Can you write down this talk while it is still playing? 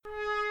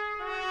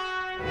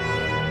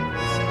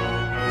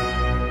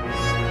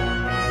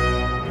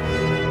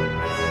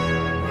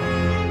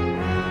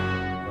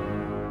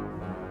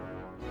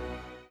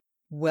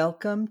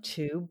Welcome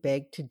to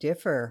Beg to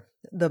Differ,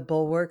 the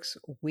Bulwark's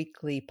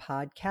weekly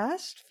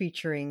podcast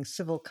featuring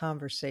civil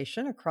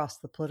conversation across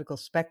the political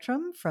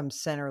spectrum from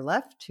center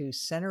left to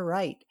center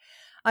right.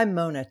 I'm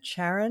Mona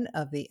Charen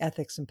of the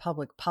Ethics and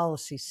Public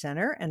Policy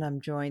Center, and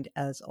I'm joined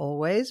as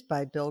always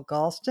by Bill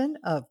Galston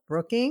of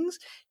Brookings,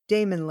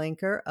 Damon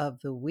Linker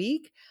of The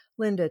Week,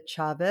 Linda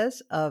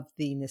Chavez of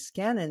the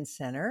Niskanen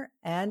Center,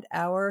 and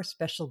our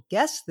special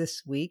guest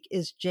this week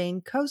is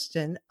Jane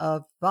Coaston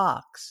of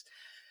Vox.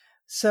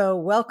 So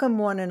welcome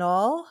one and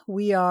all.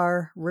 We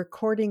are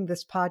recording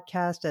this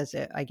podcast as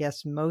I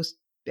guess most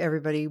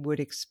everybody would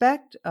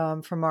expect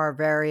from our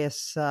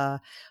various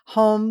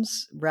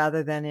homes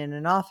rather than in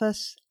an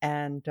office.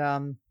 And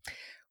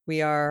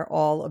we are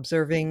all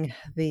observing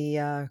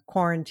the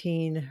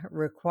quarantine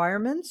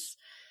requirements.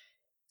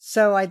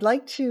 So I'd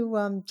like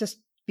to just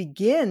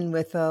begin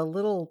with a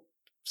little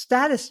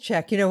status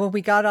check. You know, when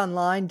we got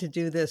online to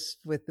do this,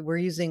 we're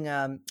using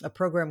a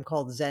program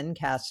called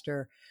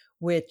Zencastr,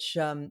 which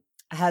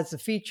has a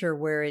feature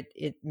where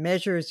it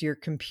measures your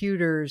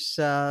computer's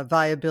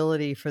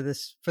viability for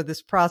this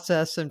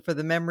process and for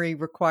the memory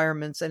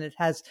requirements, and it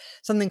has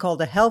something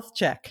called a health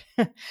check.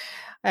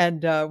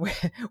 And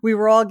we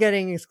were all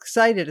getting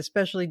excited,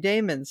 especially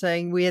Damon,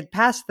 saying we had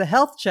passed the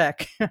health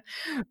check.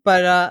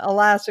 But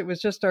alas, it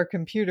was just our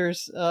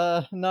computers,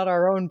 not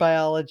our own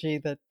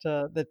biology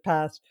that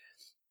passed.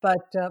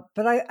 But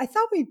I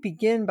thought we'd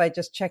begin by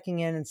just checking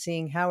in and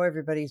seeing how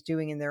everybody's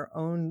doing in their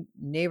own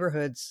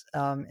neighborhoods.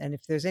 And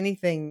if there's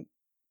anything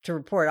to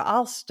report,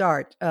 I'll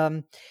start.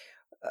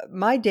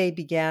 My day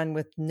began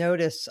with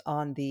notice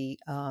on the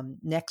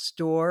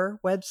Nextdoor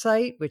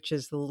website, which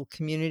is the little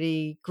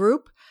community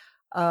group,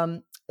 that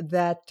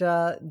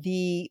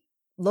the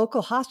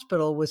local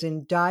hospital was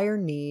in dire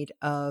need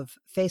of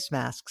face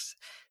masks,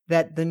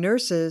 that the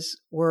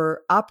nurses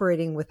were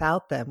operating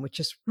without them, which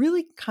is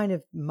really kind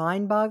of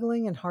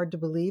mind-boggling and hard to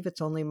believe. It's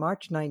only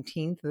March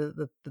 19th.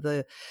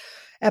 The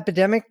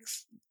epidemic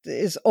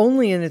is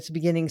only in its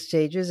beginning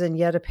stages, and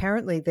yet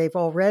apparently they've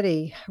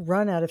already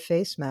run out of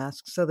face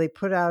masks. So they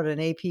put out an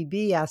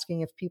APB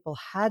asking if people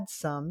had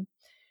some.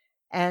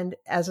 And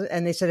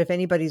they said if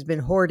anybody's been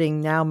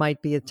hoarding, now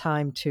might be a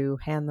time to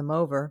hand them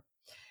over.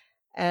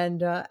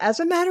 And as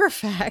a matter of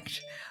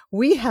fact,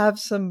 we have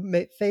some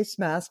face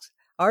masks.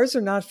 Ours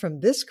are not from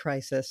this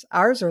crisis.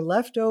 Ours are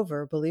left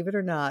over, believe it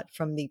or not,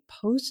 from the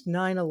post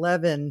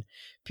 9/11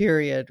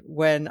 period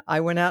when I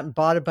went out and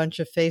bought a bunch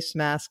of face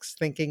masks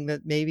thinking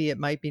that maybe it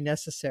might be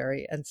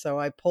necessary. And so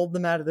I pulled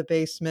them out of the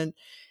basement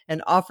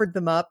and offered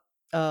them up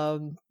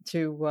to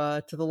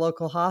the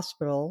local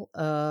hospital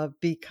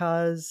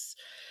because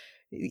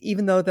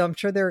even though I'm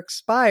sure they're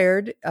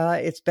expired,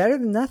 it's better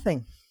than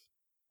nothing.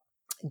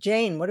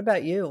 Jane, what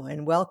about you?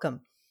 And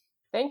welcome.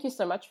 Thank you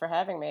so much for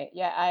having me.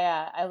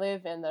 Yeah, I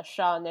live in the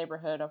Shaw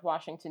neighborhood of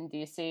Washington,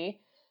 D.C.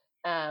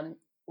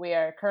 We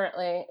are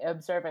currently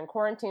observing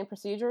quarantine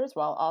procedures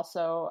while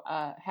also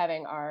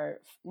having our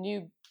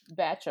new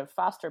batch of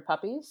foster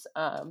puppies.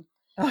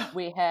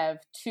 We have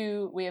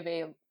two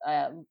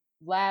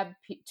lab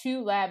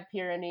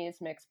Pyrenees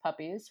mixed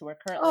puppies who are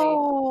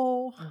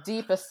currently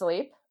deep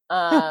asleep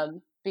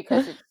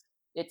because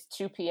it's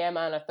 2 p.m.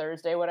 on a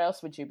Thursday. What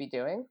else would you be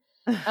doing?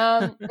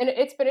 And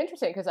it's been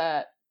interesting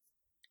because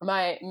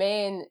my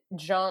main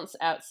jaunts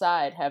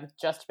outside have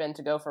just been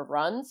to go for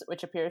runs,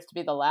 which appears to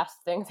be the last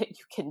thing that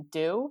you can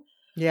do.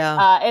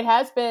 Yeah.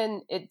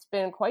 It's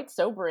been quite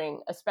sobering,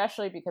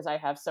 especially because I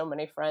have so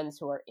many friends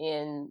who are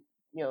in,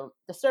 the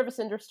service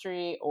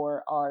industry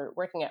or are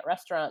working at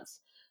restaurants.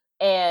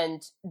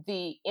 And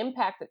the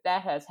impact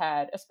that has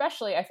had,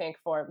 especially I think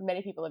for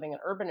many people living in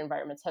urban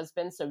environments, has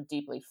been so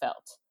deeply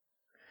felt.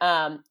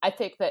 I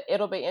think that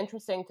it'll be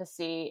interesting to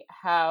see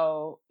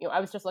how, I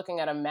was just looking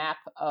at a map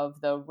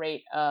of the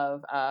rate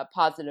of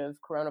positive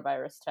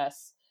coronavirus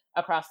tests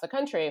across the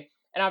country.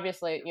 And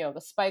obviously,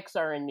 the spikes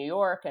are in New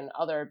York and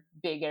other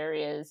big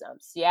areas,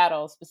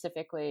 Seattle,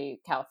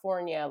 specifically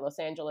California, Los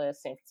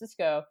Angeles, San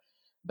Francisco.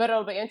 But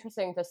it'll be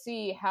interesting to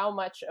see how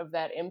much of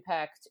that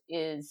impact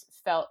is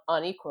felt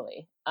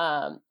unequally,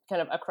 kind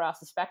of across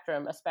the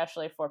spectrum,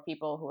 especially for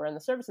people who are in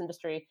the service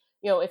industry.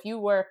 If you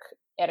work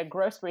at a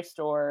grocery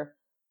store,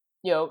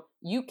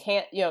 you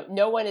can't,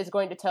 no one is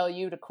going to tell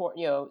you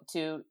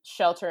to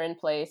shelter in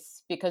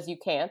place because you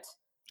can't.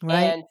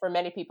 Right. And for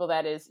many people,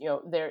 that is,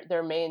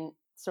 their main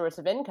source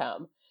of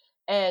income.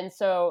 And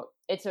so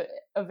it's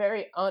a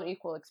very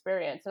unequal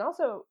experience and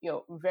also,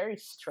 very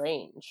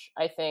strange,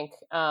 I think.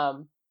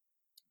 Though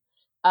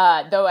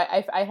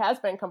it has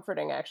been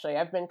comforting, actually.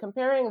 I've been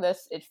comparing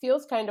this. It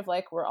feels kind of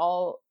like we're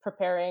all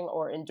preparing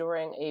or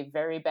enduring a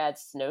very bad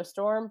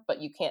snowstorm, but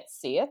you can't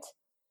see it.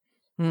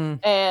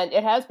 And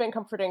it has been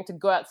comforting to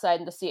go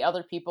outside and to see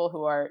other people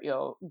who are,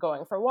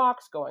 going for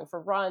walks, going for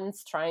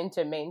runs, trying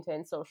to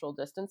maintain social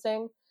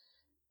distancing.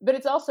 But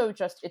it's also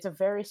it's a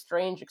very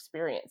strange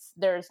experience.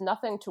 There's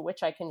nothing to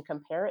which I can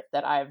compare it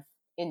that I've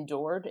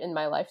endured in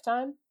my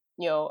lifetime.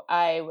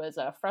 I was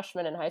a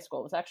freshman in high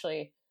school. It was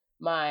actually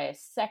my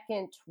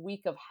second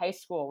week of high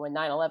school when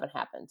 9/11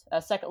 happened.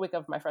 Second week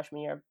of my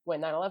freshman year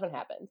when 9/11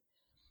 happened.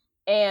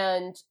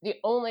 And the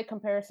only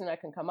comparison I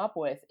can come up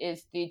with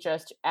is the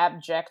just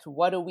abject,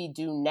 what do we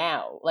do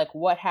now? Like,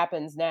 what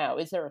happens now?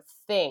 Is there a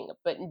thing?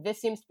 But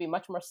this seems to be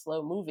much more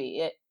slow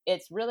movie.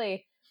 It's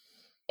really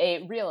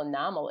a real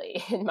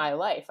anomaly in my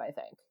life, I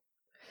think.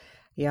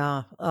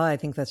 Yeah, I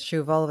think that's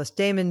true of all of us.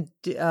 Damon,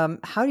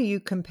 how do you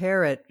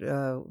compare it?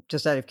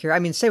 Just out of curiosity, I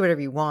mean, say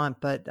whatever you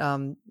want, but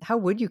how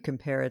would you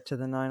compare it to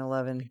the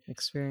 9/11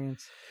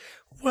 experience?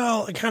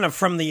 Well, kind of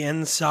from the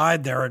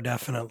inside, there are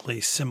definitely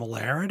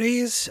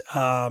similarities,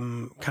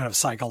 kind of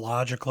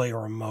psychologically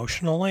or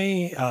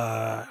emotionally.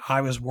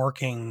 I was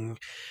working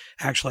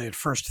actually at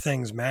First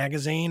Things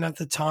magazine at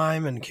the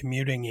time and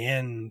commuting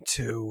in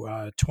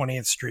to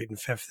 20th Street and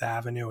Fifth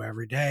Avenue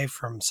every day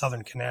from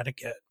Southern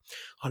Connecticut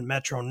on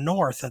Metro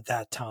North at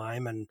that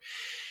time. And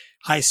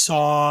I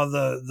saw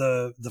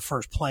the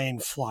first plane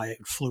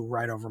flew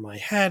right over my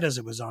head as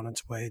it was on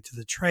its way to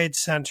the Trade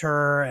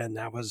Center, and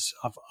that was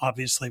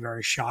obviously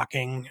very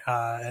shocking.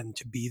 And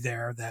to be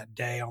there that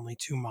day, only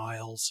 2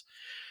 miles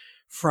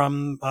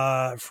from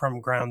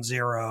Ground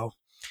Zero.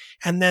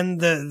 And then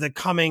the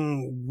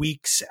coming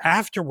weeks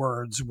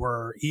afterwards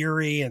were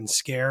eerie and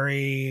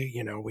scary.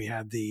 You know, we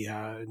had the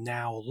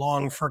now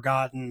long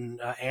forgotten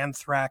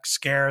anthrax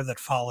scare that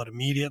followed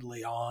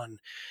immediately on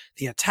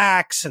the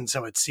attacks. And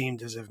so it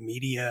seemed as if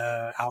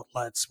media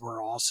outlets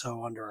were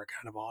also under a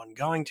kind of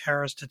ongoing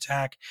terrorist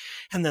attack.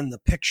 And then the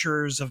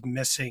pictures of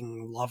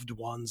missing loved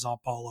ones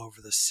up all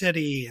over the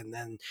city. And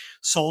then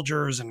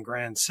soldiers in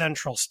Grand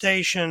Central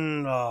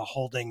Station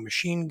holding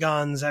machine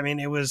guns. I mean,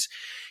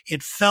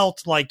 it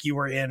felt like you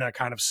were in a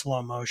kind of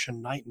slow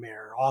motion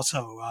nightmare.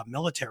 Also,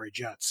 military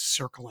jets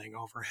circling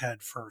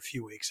overhead for a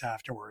few weeks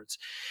afterwards.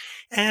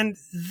 And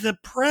the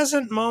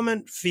present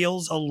moment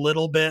feels a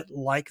little bit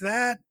like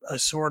that, a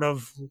sort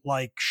of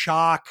like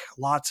shock,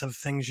 lots of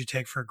things you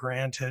take for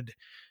granted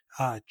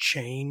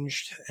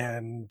changed,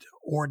 and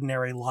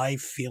ordinary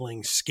life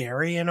feeling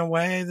scary in a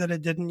way that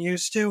it didn't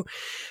used to.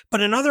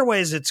 But in other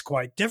ways, it's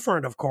quite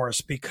different, of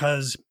course,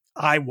 because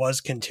I was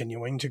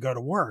continuing to go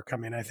to work. I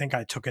mean, I think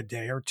I took a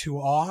day or two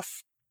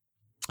off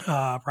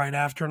right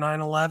after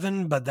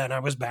 9/11, but then I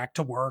was back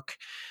to work.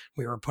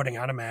 We were putting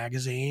out a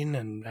magazine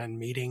and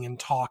meeting and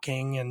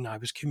talking, and I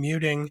was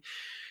commuting.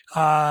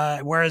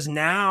 Whereas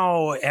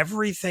now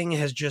everything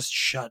has just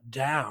shut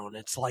down.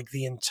 It's like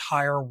the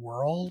entire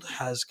world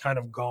has kind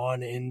of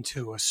gone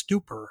into a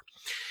stupor.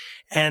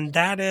 And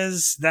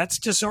that's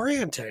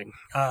disorienting.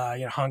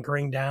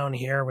 Hunkering down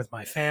here with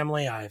my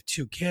family. I have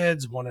 2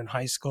 kids, one in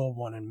high school,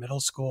 one in middle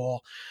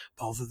school.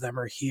 Both of them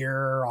are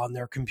here on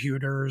their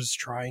computers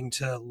trying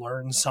to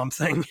learn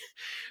something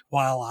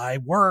while I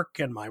work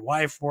and my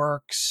wife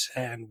works,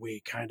 and we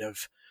kind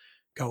of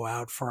go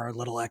out for our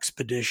little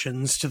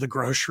expeditions to the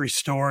grocery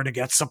store to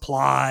get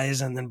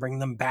supplies and then bring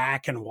them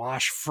back and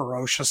wash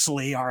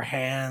ferociously our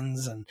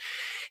hands. And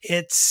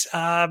it's,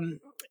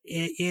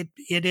 it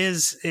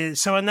is.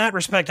 So in that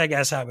respect, I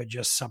guess I would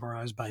just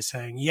summarize by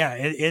saying, yeah,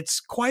 it's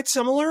quite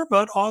similar,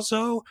 but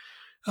also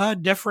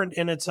different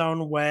in its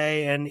own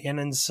way. And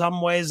in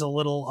some ways a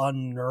little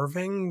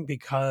unnerving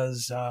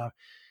because,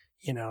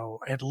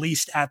 at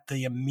least at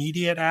the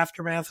immediate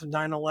aftermath of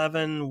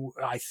 9/11,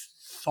 I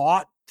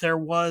thought there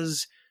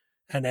was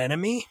an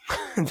enemy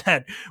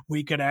that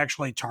we could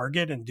actually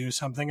target and do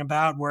something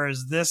about.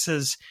 Whereas this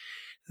is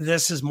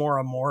more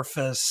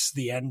amorphous.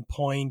 The end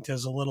point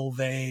is a little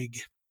vague.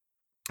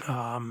 But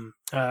I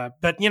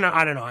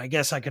don't know. I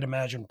guess I could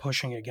imagine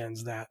pushing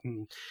against that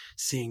and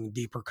seeing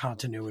deeper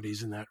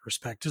continuities in that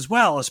respect as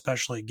well,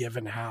 especially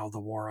given how the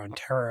war on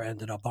terror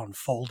ended up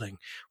unfolding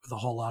with a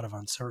whole lot of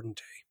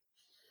uncertainty.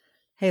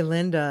 Hey,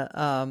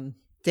 Linda,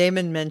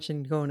 Damon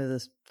mentioned going to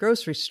this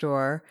grocery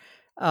store.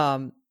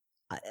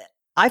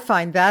 I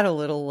find that a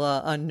little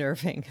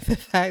unnerving. The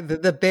fact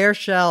that the bare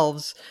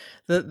shelves,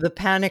 the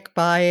panic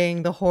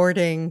buying, the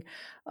hoarding,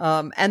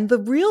 and the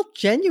real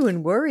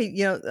genuine worry.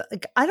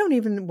 Like, I don't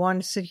even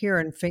want to sit here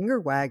and finger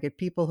wag at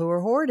people who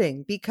are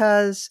hoarding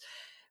because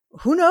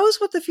who knows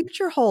what the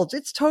future holds?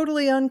 It's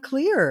totally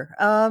unclear.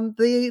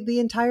 The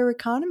entire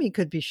economy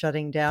could be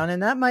shutting down,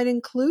 and that might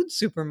include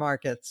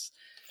supermarkets.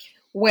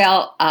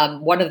 Well,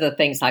 one of the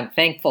things I'm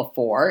thankful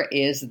for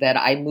is that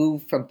I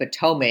moved from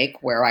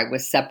Potomac, where I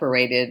was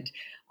separated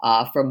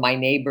from my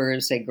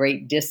neighbors a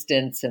great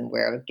distance, and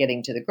where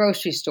getting to the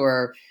grocery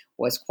store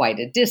was quite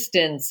a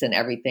distance, and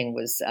everything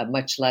was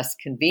much less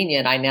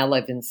convenient. I now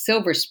live in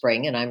Silver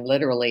Spring, and I'm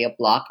literally a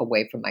block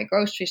away from my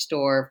grocery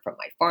store, from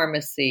my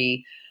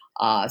pharmacy,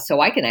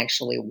 so I can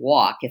actually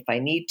walk if I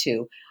need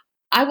to.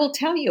 I will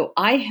tell you,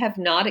 I have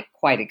not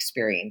quite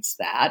experienced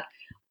that.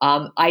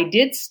 I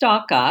did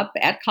stock up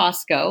at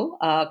Costco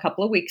a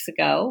couple of weeks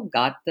ago,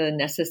 got the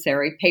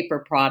necessary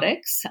paper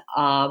products,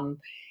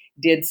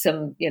 did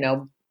some,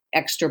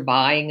 extra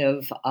buying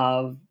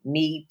of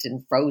meat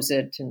and froze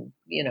it and,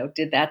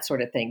 did that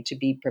sort of thing to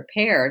be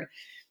prepared.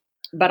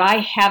 But I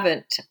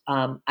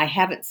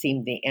haven't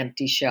seen the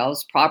empty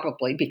shelves,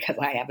 probably because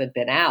I haven't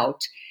been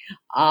out.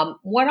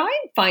 What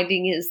I'm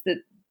finding is that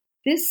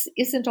this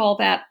isn't all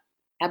that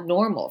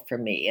abnormal for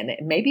me.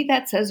 And maybe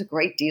that says a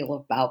great deal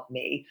about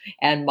me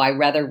and my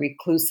rather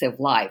reclusive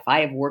life.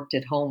 I have worked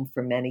at home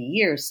for many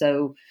years.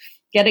 So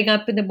getting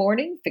up in the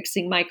morning,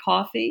 fixing my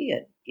coffee,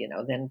 and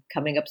then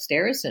coming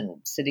upstairs and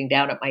sitting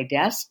down at my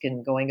desk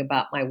and going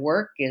about my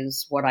work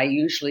is what I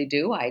usually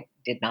do. I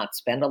did not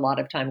spend a lot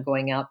of time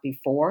going out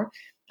before.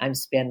 I'm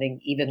spending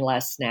even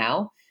less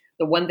now.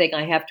 The one thing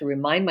I have to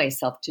remind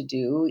myself to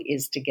do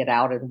is to get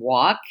out and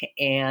walk.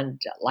 And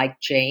like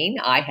Jane,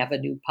 I have a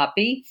new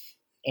puppy.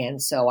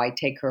 And so I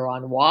take her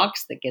on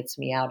walks that gets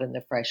me out in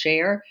the fresh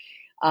air.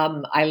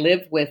 I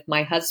live with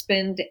my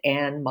husband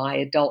and my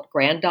adult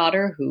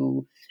granddaughter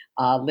who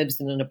lives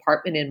in an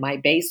apartment in my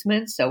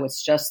basement. So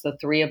it's just the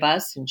three of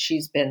us. And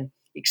she's been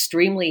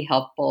extremely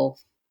helpful,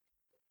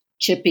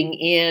 chipping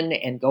in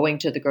and going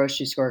to the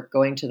grocery store,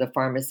 going to the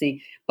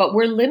pharmacy. But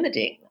we're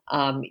limiting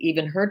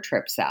even her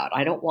trips out.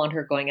 I don't want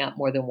her going out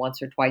more than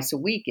once or twice a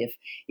week if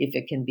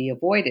it can be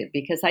avoided,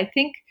 because I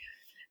think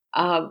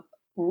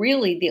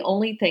really the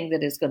only thing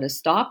that is going to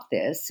stop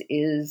this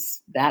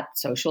is that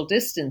social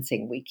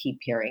distancing we keep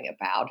hearing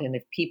about. And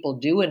if people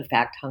do, in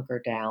fact,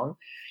 hunker down,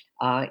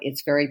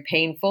 it's very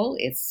painful.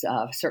 It's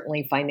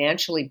certainly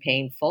financially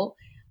painful.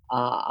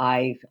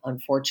 I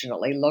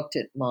unfortunately looked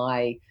at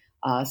my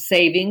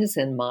savings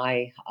and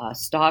my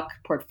stock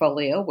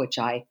portfolio, which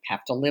I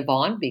have to live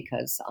on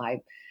because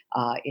I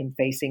am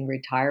facing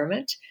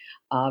retirement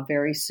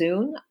very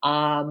soon.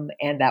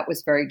 And that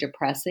was very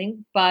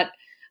depressing. But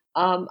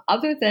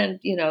other than,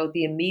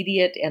 the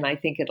immediate, and I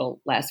think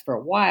it'll last for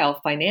a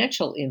while,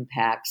 financial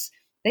impacts,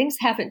 things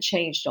haven't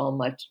changed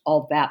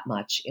all that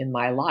much in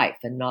my life.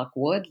 And knock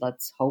wood,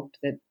 let's hope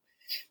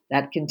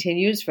that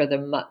continues for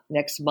the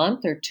next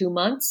month or 2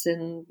 months,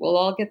 and we'll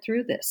all get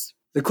through this.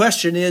 The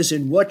question is,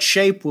 in what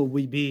shape will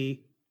we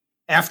be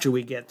after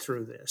we get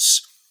through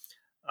this?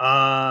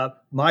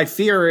 My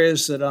fear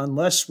is that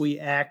unless we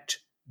act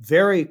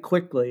very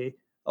quickly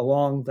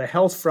along the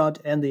health front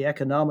and the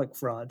economic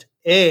front,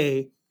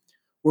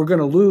 we're going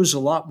to lose a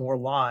lot more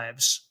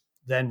lives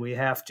than we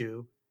have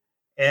to,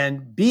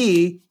 and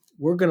B,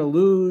 we're going to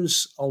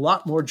lose a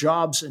lot more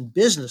jobs and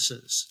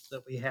businesses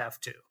that we have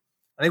to.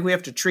 I think we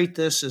have to treat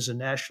this as a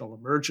national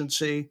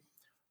emergency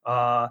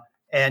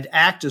and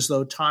act as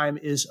though time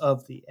is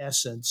of the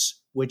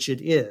essence, which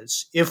it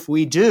is. If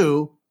we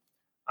do,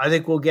 I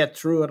think we'll get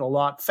through it a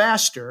lot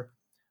faster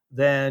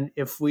than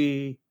if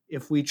we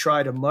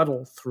try to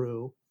muddle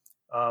through,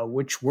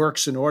 which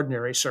works in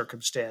ordinary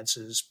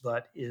circumstances,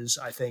 but is,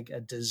 I think, a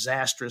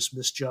disastrous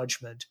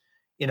misjudgment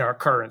in our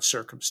current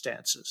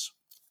circumstances.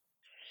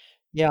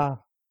 Yeah.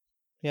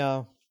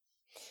 Well,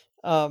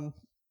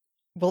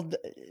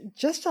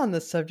 just on the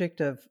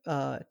subject of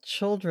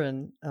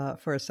children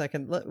for a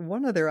second,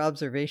 one other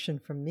observation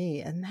from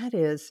me, and that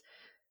is,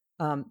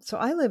 so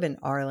I live in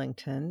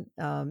Arlington.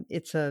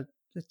 It's a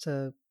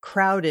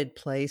crowded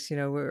place,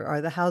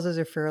 where the houses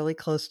are fairly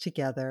close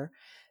together.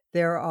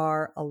 There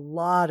are a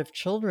lot of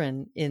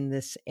children in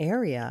this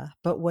area,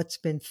 but what's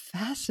been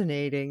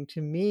fascinating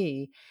to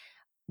me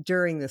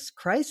during this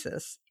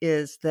crisis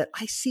is that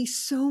I see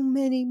so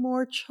many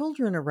more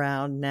children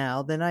around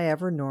now than I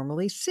ever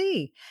normally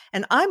see.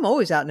 And I'm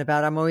always out and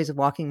about. I'm always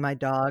walking my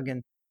dog.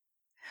 And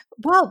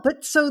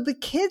but so the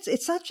kids,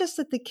 it's not just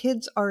that the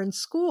kids are in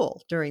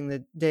school during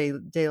the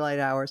daylight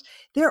hours.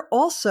 They're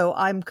also,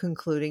 I'm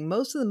concluding,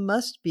 most of them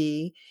must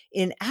be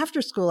in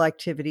after school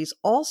activities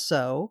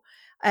also,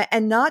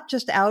 and not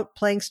just out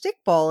playing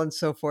stickball and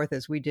so forth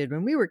as we did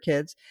when we were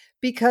kids,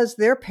 because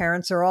their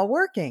parents are all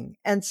working.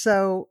 And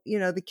so,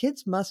 the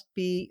kids must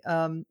be,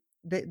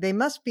 they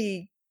must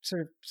be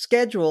sort of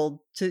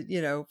scheduled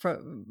to,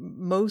 for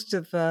most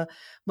of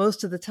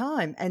the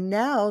time. And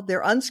now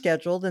they're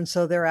unscheduled. And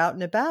so they're out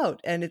and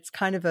about, and it's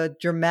kind of a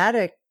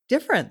dramatic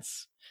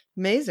difference.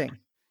 Amazing.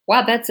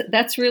 Wow.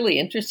 That's really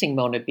interesting,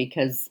 Mona,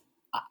 because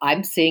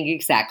I'm seeing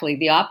exactly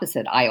the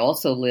opposite. I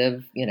also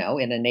live, in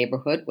a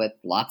neighborhood with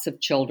lots of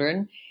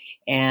children.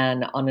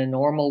 And on a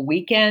normal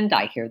weekend,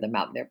 I hear them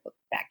out in their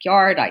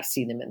backyard. I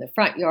see them in the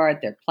front yard.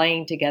 They're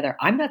playing together.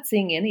 I'm not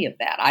seeing any of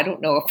that. I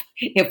don't know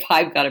if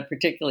I've got a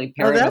particularly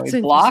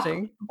paranoid block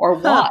or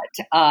what.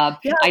 I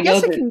know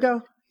guess that, it can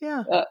go.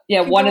 Yeah.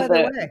 One of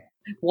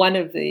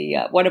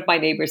my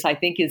neighbors, I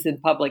think, is in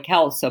public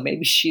health. So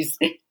maybe she's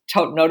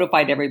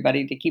notified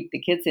everybody to keep the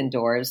kids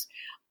indoors.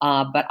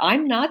 But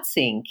I'm not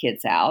seeing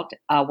kids out.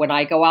 When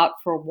I go out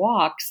for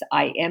walks,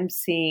 I am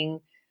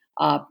seeing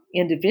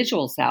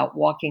individuals out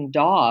walking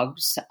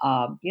dogs,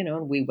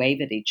 and we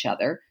wave at each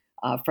other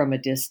from a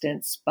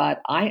distance.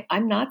 But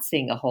I'm not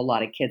seeing a whole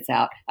lot of kids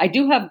out. I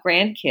do have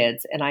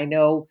grandkids, and I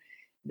know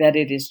that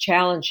it is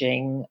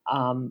challenging.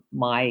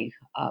 My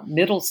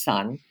middle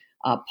son,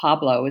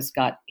 Pablo, has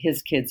got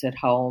his kids at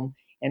home,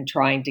 and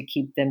trying to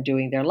keep them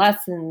doing their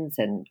lessons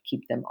and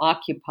keep them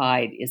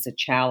occupied is a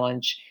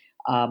challenge.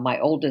 My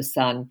oldest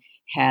son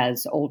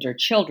has older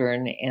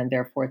children, and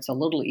therefore it's a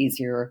little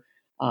easier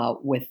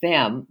with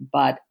them.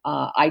 But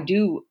I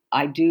do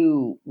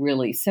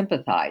really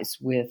sympathize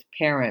with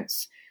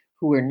parents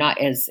who are not,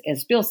 as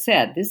Bill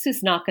said, this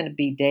is not going to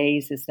be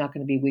days, it's not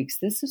going to be weeks,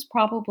 this is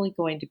probably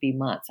going to be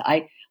months.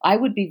 I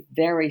would be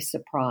very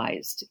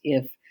surprised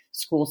if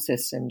school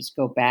systems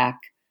go back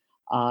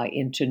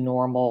into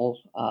normal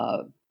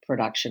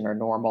production or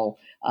normal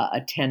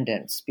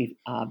attendance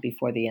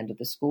before the end of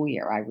the school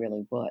year. I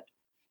really would.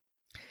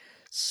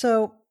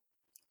 So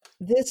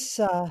this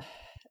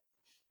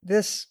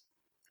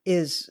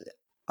is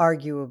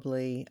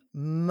arguably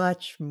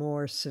much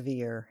more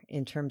severe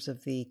in terms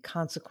of the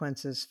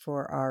consequences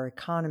for our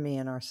economy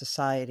and our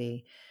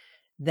society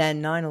than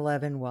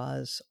 9/11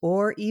 was,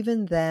 or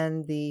even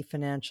than the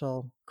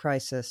financial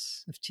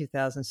crisis of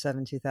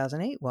 2007,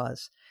 2008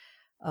 was.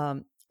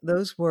 Um,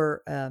 those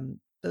were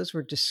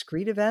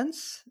discrete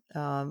events.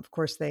 Of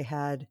course, they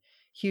had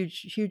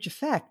huge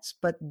effects,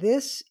 but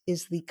this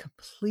is the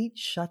complete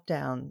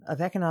shutdown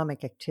of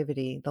economic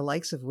activity, the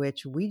likes of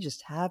which we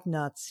just have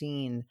not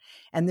seen,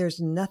 and there's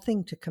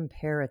nothing to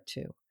compare it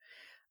to.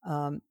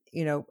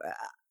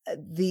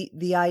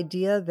 The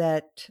idea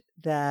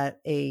that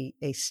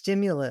a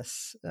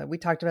stimulus, we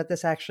talked about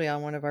this actually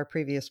on one of our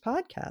previous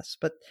podcasts,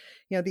 but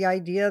the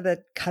idea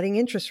that cutting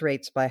interest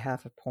rates by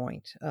half a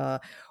point,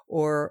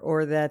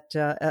 or that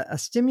a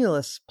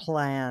stimulus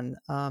plan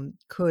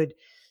could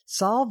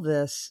solve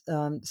this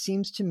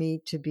seems to me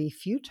to be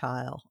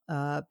futile,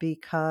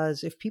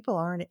 because if people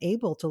aren't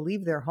able to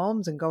leave their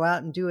homes and go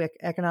out and do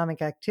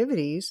economic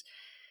activities,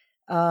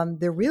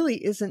 there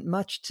really isn't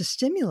much to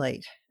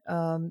stimulate.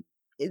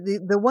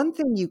 The one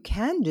thing you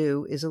can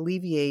do is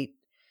alleviate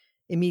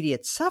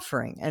immediate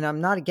suffering. And I'm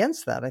not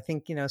against that. I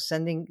think,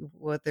 sending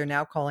what they're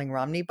now calling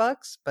Romney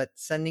bucks, but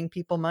sending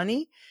people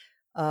money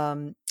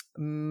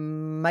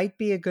might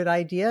be a good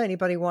idea.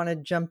 Anybody want to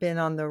jump in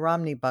on the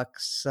Romney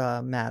bucks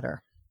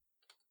matter?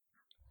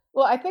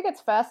 Well, I think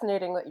it's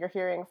fascinating that you're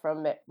hearing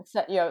from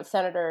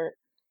Senator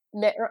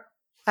Mitt.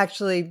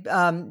 Actually,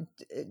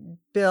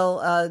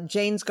 Bill,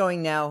 Jane's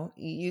going now.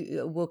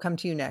 We'll come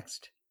to you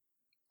next.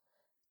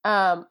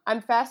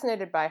 I'm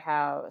fascinated by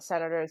how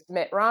Senators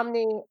Mitt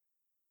Romney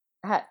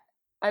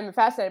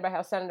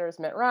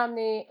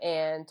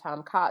and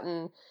Tom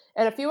Cotton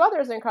and a few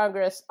others in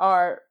Congress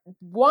are,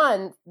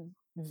 one,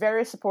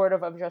 very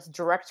supportive of just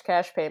direct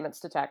cash payments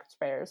to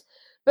taxpayers.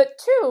 But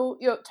two,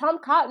 Tom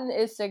Cotton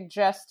is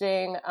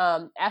suggesting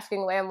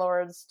asking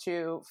landlords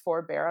to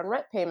forbear on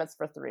rent payments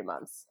for 3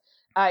 months.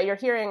 You're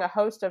hearing a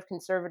host of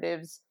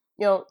conservatives,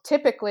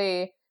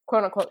 typically,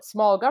 quote unquote,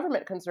 small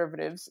government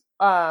conservatives,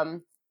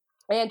 and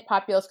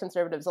populist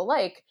conservatives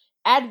alike,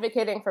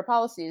 advocating for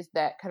policies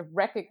that kind of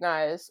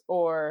recognize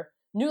or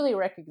newly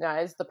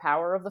recognize the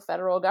power of the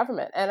federal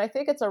government. And I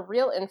think it's a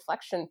real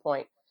inflection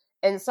point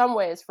in some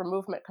ways for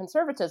movement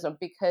conservatism,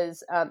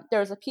 because there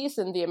was a piece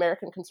in the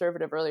American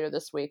Conservative earlier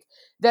this week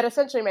that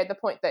essentially made the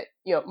point that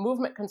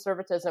movement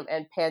conservatism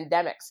and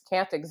pandemics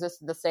can't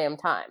exist at the same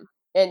time.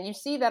 And you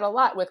see that a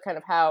lot with kind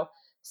of how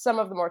some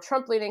of the more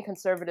Trump-leaning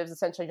conservatives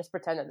essentially just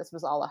pretended this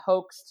was all a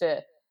hoax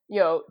to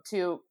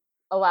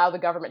allow the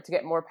government to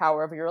get more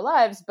power over your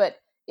lives, but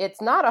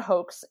it's not a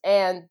hoax.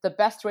 And the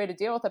best way to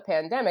deal with a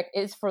pandemic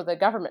is for the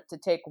government to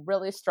take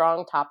really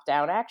strong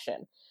top-down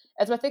action.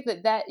 And so I think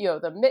that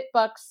the Mitt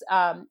bucks,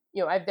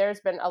 there's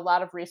been a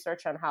lot of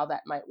research on how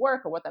that might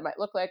work or what that might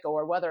look like,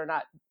 or whether or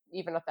not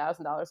even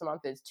 $1,000 a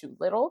month is too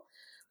little.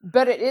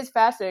 But it is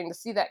fascinating to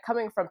see that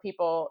coming from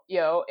people,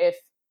 if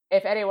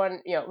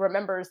anyone,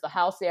 remembers the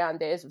halcyon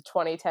days of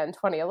 2010,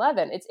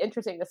 2011, it's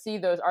interesting to see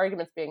those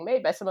arguments being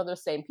made by some of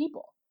those same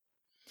people.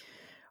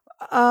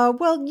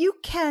 Well, you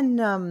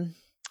can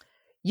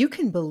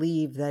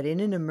believe that in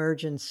an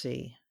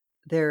emergency,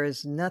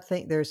 there's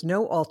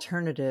no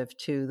alternative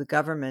to the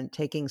government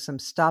taking some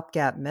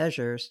stopgap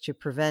measures to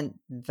prevent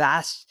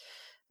vast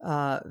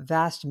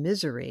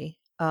misery,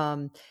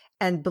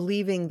 and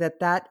believing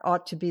that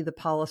ought to be the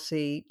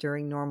policy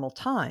during normal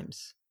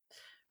times.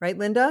 Right,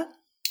 Linda?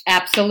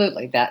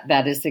 Absolutely.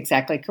 That is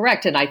exactly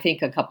correct. And I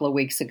think a couple of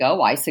weeks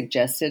ago, I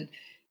suggested,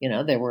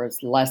 there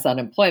was less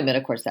unemployment.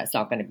 Of course, that's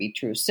not going to be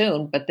true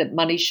soon, but that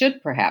money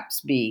should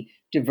perhaps be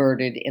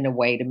diverted in a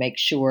way to make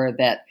sure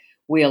that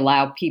we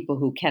allow people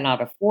who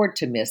cannot afford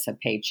to miss a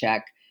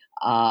paycheck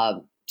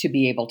to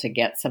be able to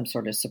get some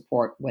sort of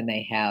support when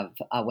they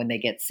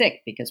get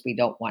sick, because we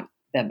don't want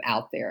them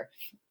out there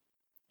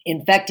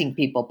infecting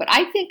people. But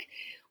I think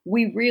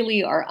we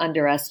really are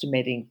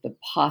underestimating the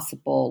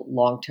possible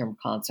long-term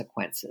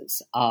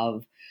consequences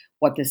of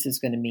what this is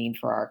going to mean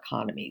for our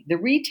economy. The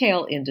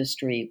retail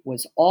industry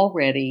was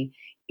already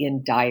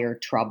in dire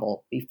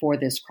trouble before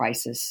this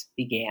crisis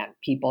began.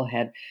 People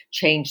had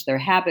changed their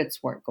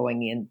habits, weren't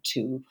going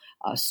into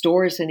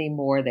stores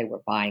anymore. They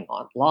were buying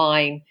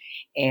online,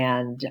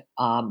 and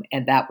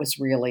that was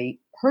really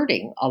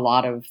hurting a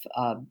lot of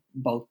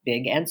both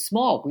big and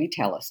small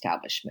retail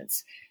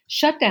establishments.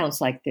 Shutdowns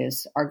like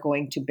this are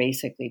going to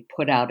basically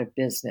put out of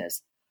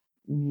business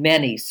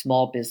many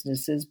small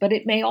businesses, but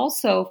it may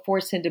also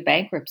force into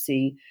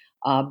bankruptcy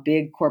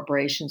big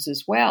corporations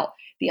as well.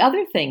 The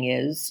other thing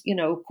is,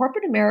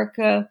 corporate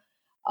America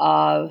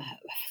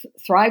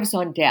thrives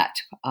on debt.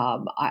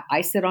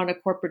 I sit on a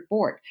corporate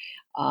board.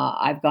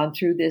 I've gone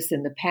through this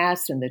in the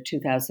past in the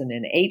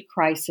 2008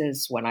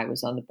 crisis when I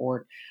was on the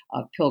board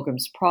of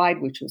Pilgrim's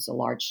Pride, which was a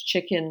large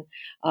chicken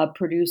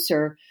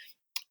producer.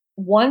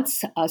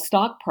 Once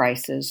stock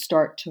prices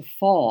start to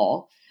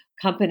fall,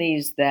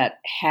 companies that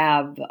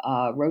have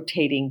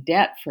rotating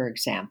debt, for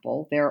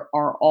example, there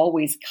are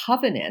always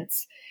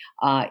covenants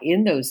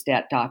in those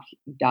debt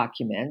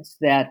documents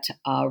that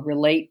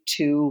relate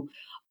to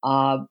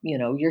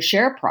your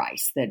share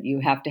price, that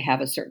you have to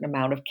have a certain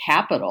amount of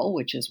capital,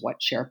 which is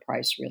what share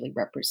price really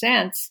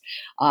represents,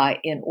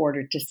 in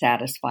order to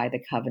satisfy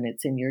the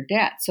covenants in your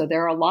debt. So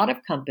there are a lot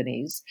of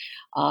companies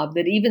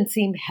that even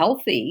seem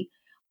healthy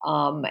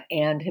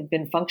and have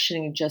been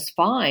functioning just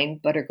fine,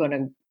 but are going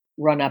to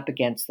run up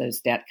against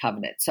those debt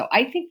covenants. So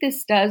I think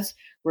this does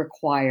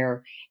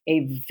require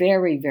a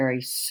very,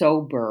 very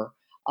sober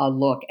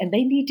look, and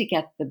they need to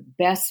get the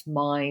best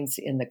minds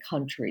in the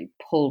country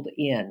pulled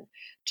in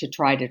to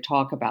try to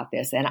talk about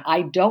this. And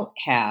I don't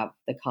have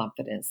the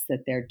confidence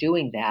that they're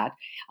doing that.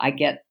 I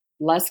get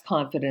less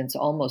confidence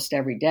almost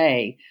every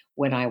day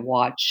when I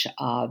watch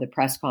the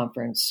press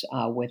conference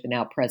with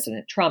now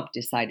President Trump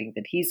deciding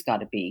that he's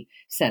got to be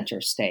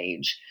center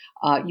stage.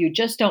 You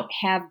just don't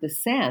have the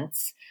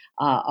sense,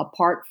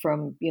 apart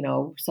from,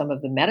 some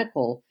of the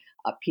medical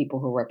people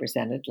who are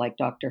represented, like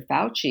Dr.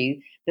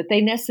 Fauci, that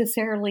they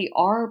necessarily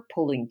are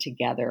pulling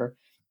together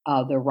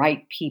the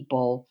right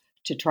people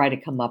to try to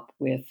come up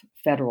with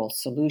federal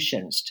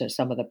solutions to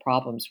some of the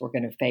problems we're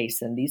going to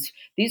face. And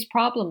these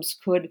problems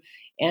could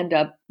end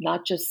up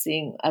not just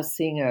seeing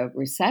a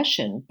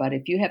recession, but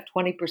if you have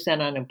 20%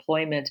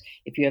 unemployment,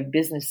 if you have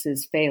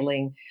businesses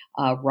failing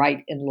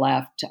right and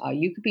left,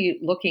 you could be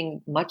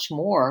looking much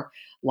more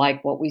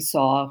like what we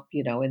saw,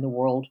 in the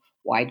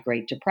worldwide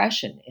Great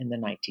Depression in the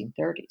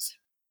 1930s.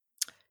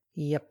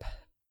 Yep.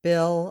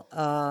 Bill,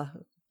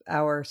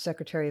 our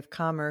Secretary of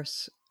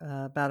Commerce,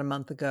 about a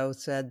month ago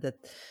said that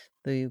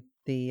the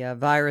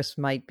virus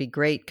might be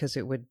great because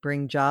it would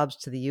bring jobs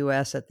to the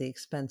U.S. at the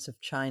expense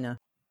of China.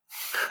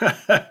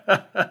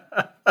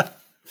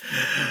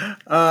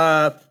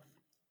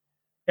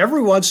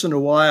 Every once in a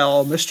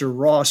while, Mr.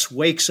 Ross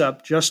wakes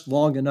up just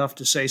long enough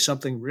to say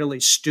something really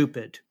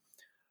stupid.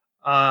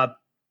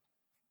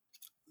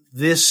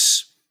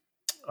 This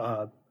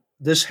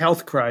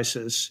health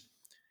crisis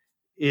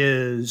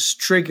is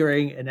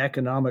triggering an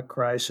economic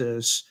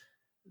crisis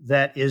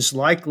that is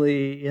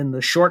likely in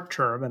the short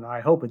term, and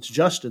I hope it's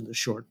just in the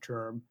short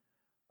term,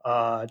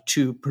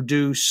 to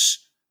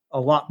produce a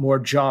lot more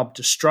job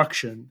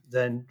destruction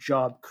than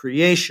job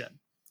creation.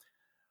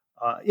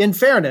 In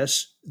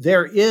fairness,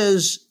 there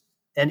is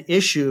an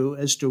issue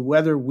as to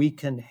whether we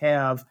can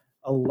have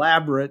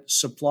elaborate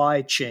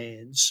supply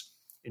chains,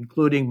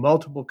 including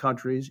multiple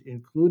countries,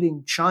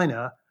 including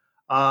China,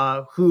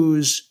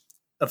 whose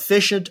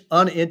efficient,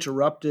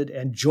 uninterrupted,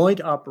 and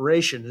joint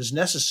operation is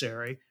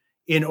necessary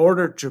in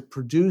order to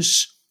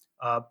produce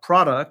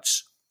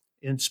products,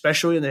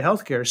 especially in the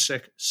healthcare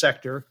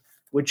sector,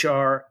 which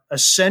are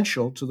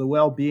essential to the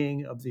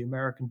well-being of the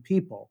American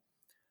people.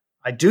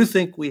 I do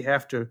think we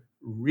have to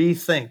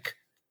rethink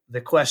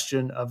the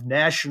question of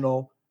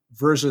national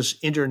versus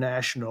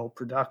international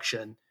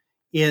production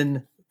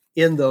in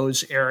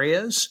those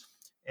areas,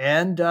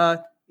 and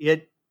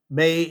it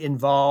may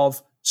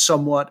involve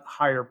somewhat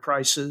higher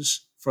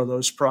prices for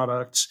those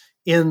products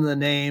in the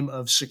name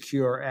of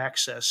secure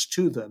access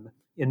to them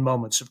in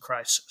moments of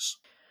crisis.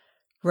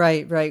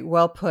 Right.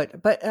 Well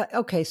put. But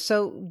okay,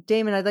 so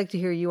Damon, I'd like to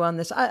hear you on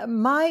this.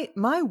 My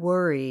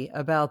worry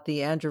about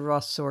the Andrew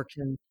Ross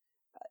Sorkin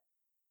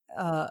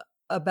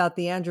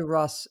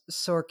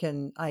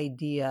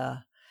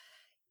idea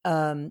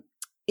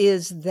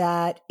is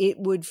that it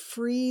would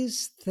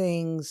freeze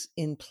things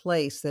in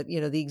place, that,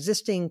 the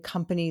existing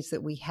companies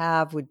that we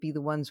have would be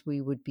the ones we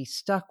would be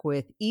stuck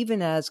with,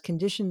 even as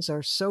conditions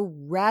are so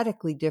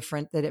radically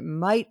different that it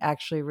might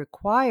actually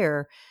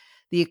require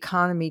the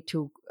economy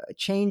to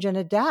change and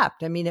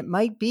adapt. I mean, it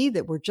might be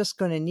that we're just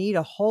going to need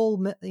a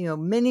whole,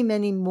 many,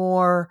 many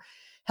more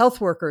health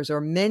workers, or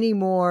many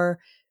more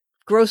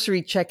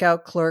grocery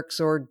checkout clerks,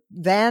 or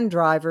van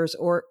drivers,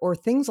 or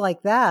things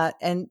like that.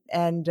 And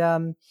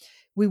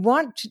we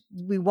want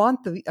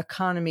the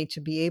economy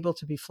to be able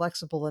to be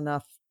flexible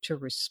enough to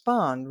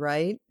respond,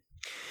 right?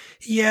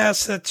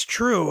 Yes, that's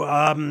true.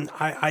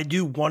 I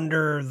do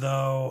wonder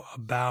though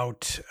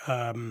about.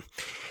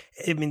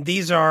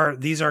 These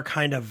are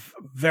kind of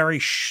very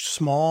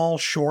small,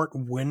 short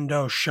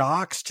window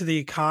shocks to the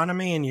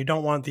economy, and you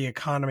don't want the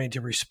economy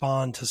to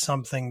respond to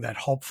something that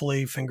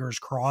hopefully, fingers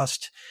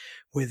crossed,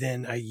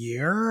 within a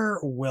year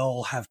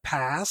will have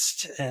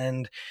passed.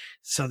 And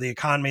so the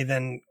economy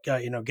then,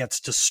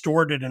 gets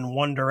distorted in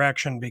one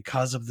direction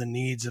because of the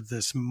needs of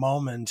this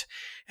moment.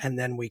 And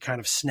then we kind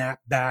of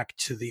snap back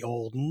to the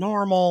old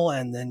normal.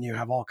 And then you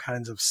have all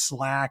kinds of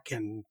slack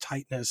and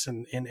tightness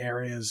in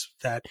areas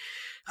that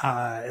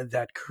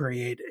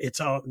create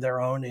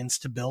their own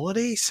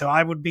instability. So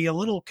I would be a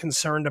little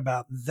concerned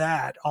about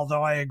that.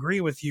 Although I agree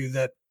with you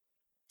that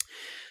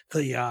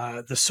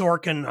the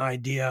Sorkin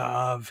idea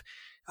of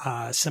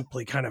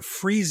simply kind of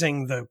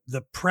freezing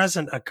the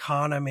present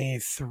economy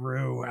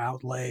through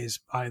outlays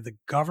by the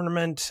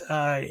government,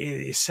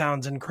 it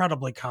sounds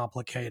incredibly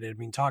complicated. I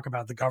mean, talk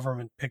about the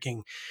government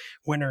picking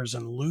winners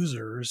and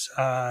losers.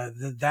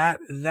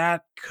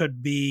 That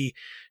could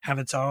have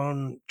its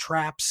own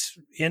traps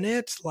in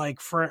it. Like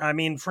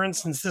for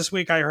instance, this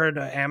week I heard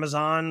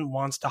Amazon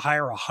wants to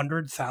hire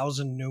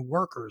 100,000 new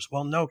workers.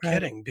 Well, no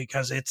kidding,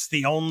 because it's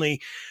the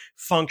only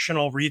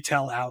functional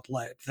retail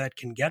outlet that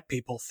can get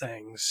people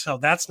things. So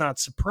that's not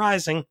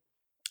surprising.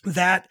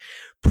 That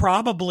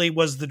probably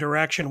was the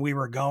direction we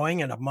were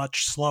going at a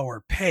much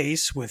slower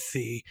pace, with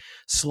the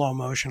slow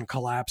motion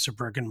collapse of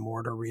brick and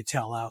mortar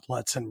retail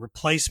outlets and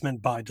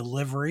replacement by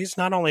deliveries,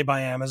 not only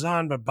by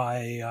Amazon, but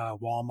by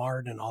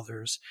Walmart and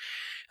others.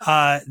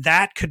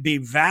 That could be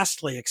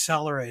vastly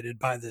accelerated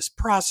by this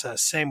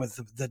process. Same with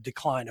the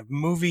decline of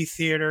movie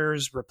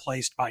theaters,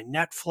 replaced by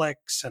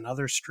Netflix and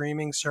other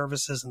streaming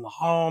services in the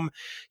home.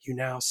 You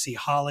now see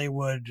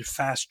Hollywood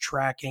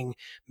fast-tracking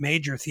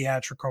major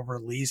theatrical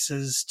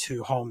releases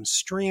to home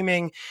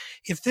streaming.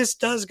 If this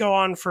does go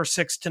on for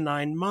 6 to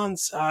 9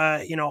 months,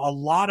 a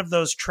lot of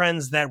those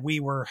trends that we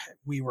were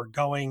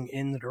going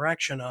in the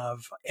direction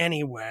of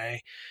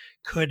anyway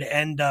could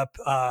end up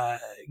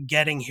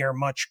getting here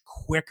much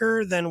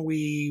quicker than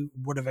we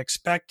would have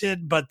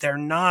expected, but they're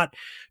not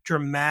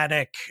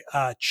dramatic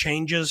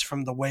changes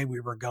from the way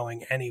we were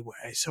going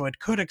anyway. So it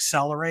could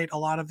accelerate a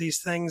lot of these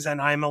things, and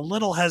I'm a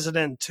little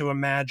hesitant to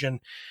imagine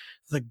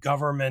the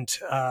government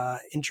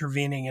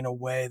intervening in a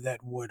way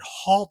that would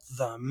halt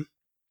them.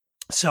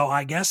 So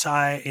I guess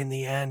in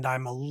the end,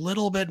 I'm a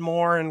little bit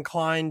more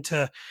inclined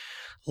to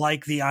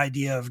like the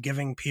idea of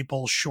giving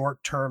people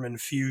short-term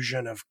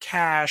infusion of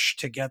cash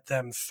to get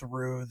them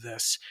through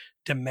this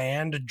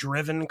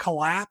demand-driven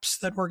collapse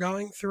that we're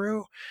going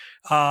through,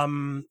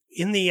 in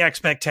the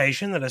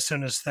expectation that as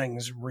soon as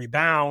things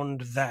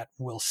rebound, that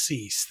will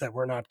cease, that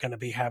we're not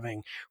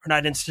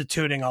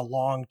instituting a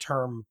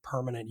long-term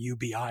permanent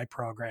UBI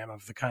program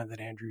of the kind that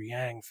Andrew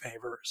Yang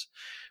favors,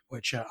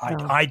 which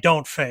I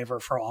don't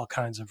favor for all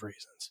kinds of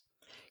reasons.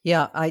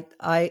 Yeah,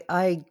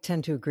 I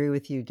tend to agree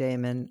with you,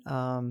 Damon.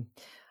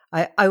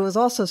 I was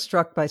also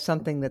struck by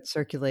something that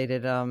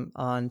circulated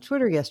on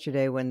Twitter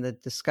yesterday when the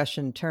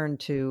discussion turned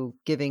to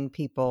giving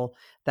people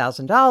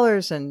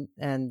 $1,000,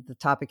 and the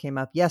topic came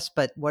up. Yes,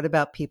 but what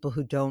about people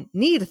who don't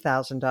need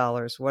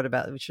 $1,000? What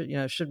about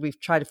should we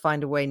try to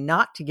find a way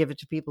not to give it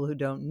to people who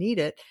don't need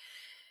it?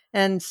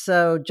 And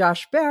so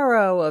Josh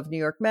Barrow of New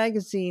York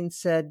Magazine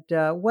said,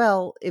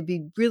 well, it'd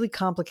be really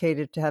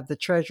complicated to have the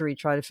Treasury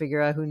try to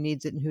figure out who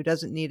needs it and who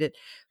doesn't need it.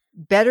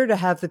 Better to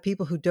have the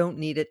people who don't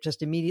need it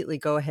just immediately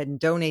go ahead and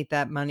donate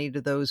that money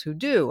to those who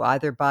do,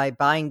 either by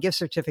buying gift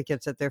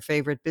certificates at their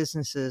favorite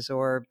businesses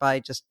or by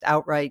just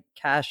outright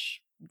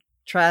cash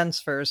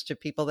transfers to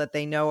people that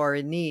they know are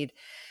in need,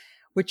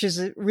 which is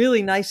a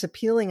really nice,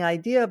 appealing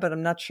idea, but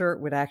I'm not sure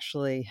it would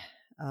actually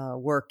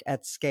work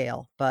at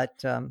scale.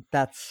 But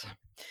that's...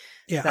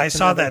 Yeah, I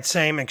saw that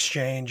same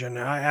exchange, and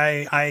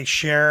I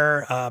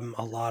share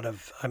a lot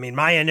of,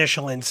 my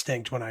initial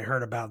instinct when I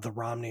heard about the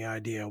Romney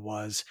idea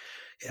was,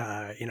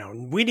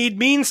 we need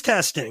means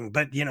testing,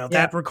 but,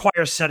 that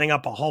requires setting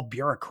up a whole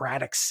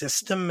bureaucratic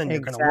system, and you're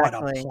going to want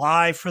to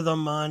apply for the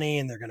money,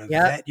 and they're going to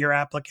vet your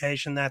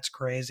application. That's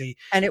crazy.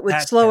 And it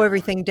would slow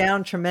everything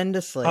down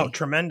tremendously. Oh,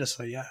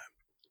 tremendously, yeah.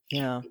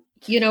 Yeah.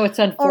 It's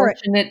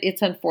unfortunate. Right.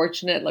 It's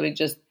unfortunate. Let me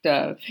just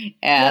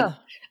add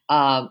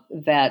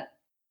that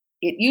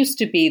it used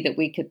to be that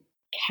we could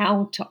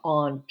count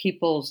on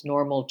people's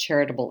normal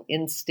charitable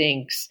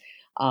instincts.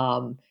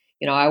 I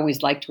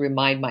always like to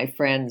remind my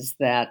friends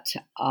that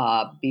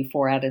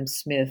before Adam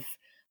Smith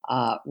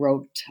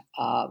wrote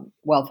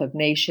Wealth of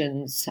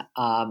Nations,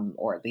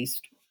 or at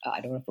least I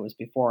don't know if it was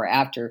before or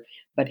after,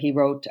 but he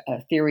wrote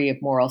A Theory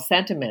of Moral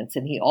Sentiments.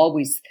 And he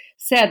always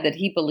said that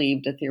he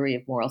believed A Theory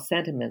of Moral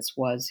Sentiments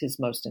was his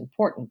most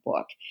important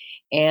book.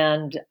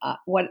 And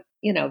what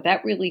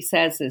that really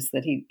says is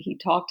that he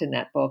talked in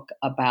that book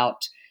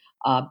about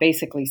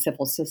basically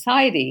civil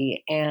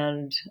society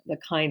and the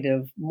kind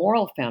of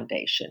moral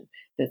foundation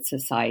that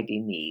society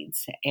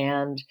needs.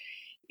 And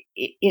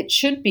it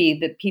should be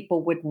that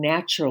people would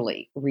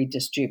naturally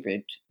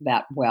redistribute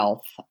that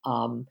wealth.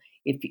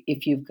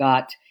 If you've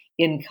got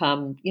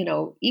income,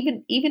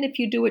 even if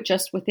you do it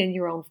just within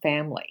your own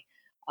family,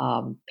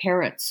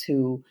 parents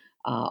who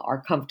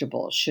are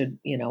comfortable should,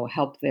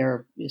 help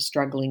their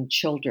struggling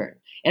children,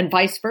 and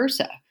vice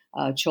versa.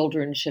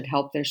 Children should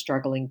help their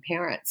struggling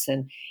parents.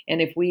 And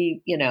if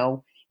we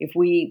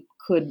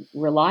could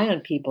rely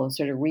on people and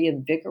sort of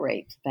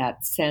reinvigorate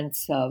that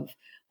sense of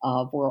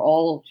we're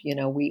all,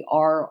 we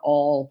are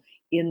all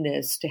in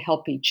this to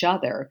help each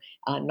other,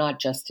 not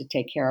just to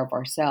take care of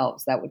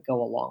ourselves, that would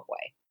go a long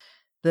way.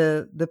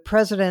 The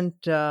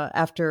president,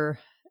 after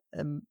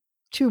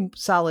 2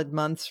 solid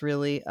months,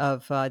 really,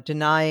 of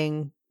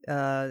denying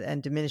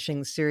and diminishing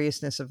the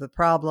seriousness of the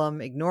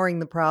problem, ignoring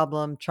the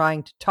problem,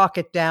 trying to talk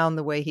it down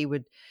the way he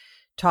would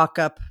talk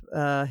up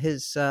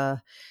his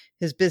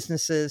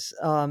businesses,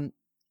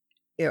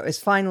 is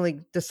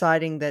finally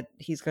deciding that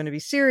he's going to be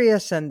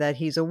serious and that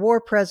he's a war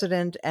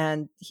president,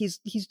 and he's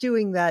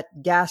doing that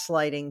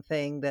gaslighting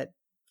thing that,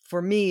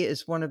 for me,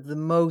 is one of the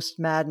most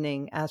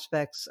maddening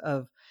aspects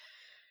of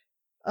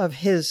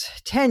his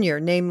tenure.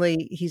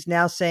 Namely, he's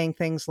now saying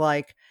things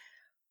like,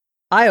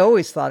 "I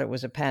always thought it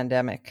was a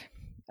pandemic,"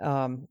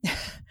 and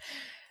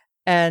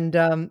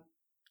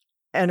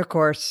of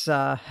course,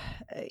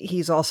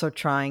 he's also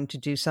trying to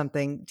do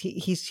something.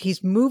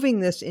 He's moving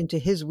this into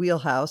his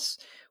wheelhouse,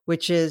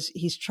 which is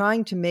he's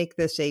trying to make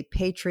this a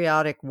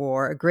patriotic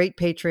war, a great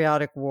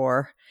patriotic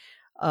war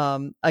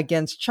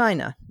against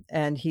China.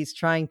 And he's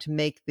trying to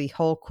make the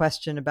whole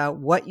question about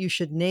what you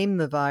should name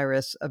the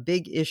virus a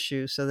big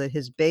issue, so that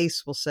his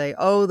base will say,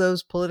 oh,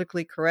 those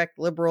politically correct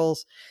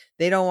liberals,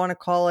 they don't want to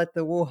call it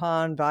the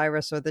Wuhan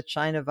virus or the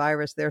China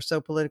virus. They're so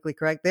politically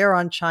correct. They're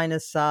on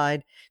China's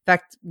side. In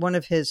fact, one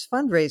of his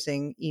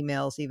fundraising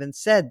emails even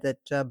said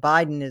that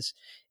Biden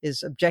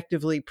is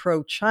objectively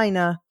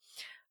pro-China.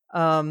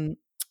 So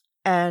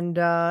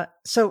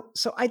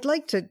I'd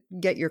like to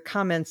get your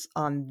comments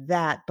on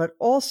that, but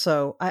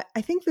also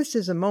I think this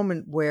is a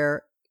moment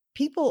where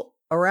people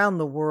around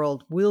the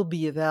world will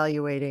be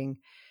evaluating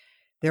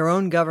their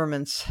own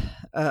government's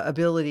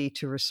ability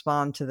to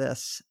respond to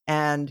this.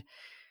 And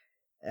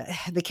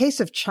the case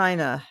of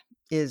China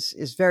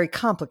is very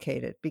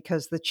complicated,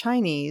 because the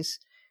Chinese,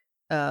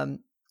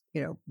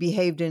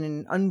 behaved in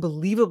an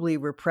unbelievably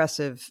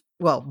repressive,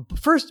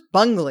 first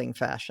bungling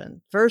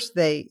fashion. First,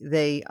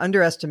 they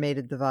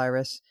underestimated the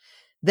virus.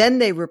 Then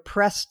they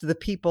repressed the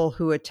people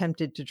who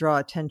attempted to draw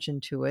attention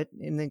to it.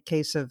 In the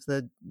case of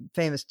the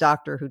famous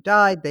doctor who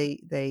died,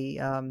 they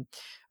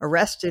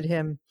arrested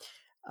him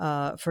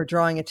for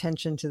drawing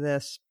attention to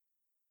this.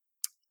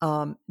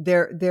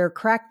 Their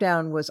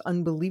crackdown was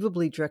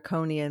unbelievably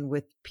draconian,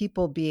 with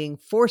people being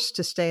forced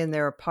to stay in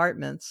their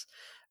apartments,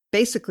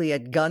 basically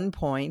at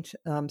gunpoint.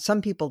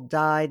 Some people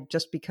died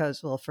just because,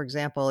 for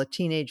example, a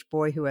teenage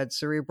boy who had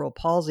cerebral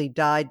palsy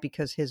died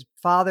because his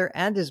father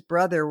and his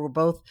brother were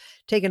both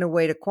taken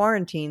away to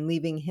quarantine,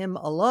 leaving him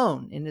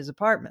alone in his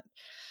apartment,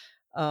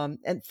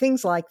 and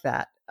things like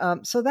that.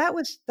 So that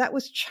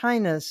was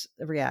China's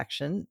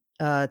reaction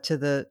to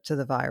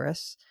the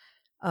virus.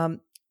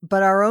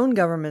 But our own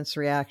government's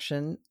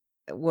reaction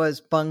was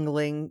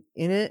bungling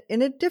in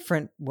a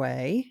different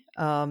way.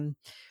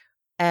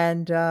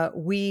 And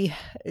we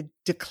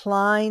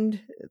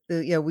declined.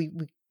 We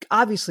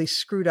obviously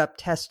screwed up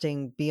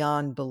testing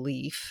beyond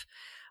belief,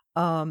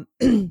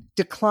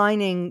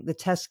 declining the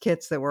test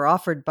kits that were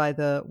offered by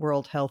the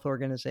World Health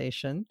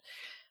Organization.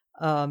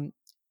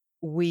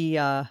 We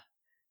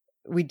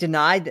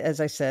denied, as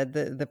I said,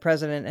 the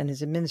president and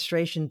his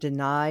administration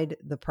denied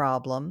the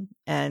problem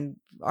and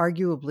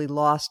arguably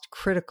lost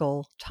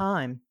critical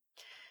time.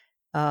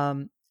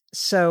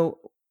 So,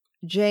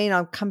 Jane,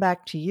 I'll come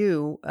back to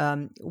you.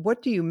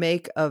 What do you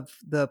make of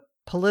the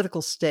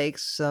political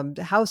stakes?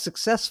 How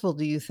successful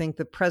do you think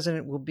the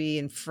president will be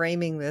in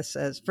framing this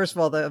as, first of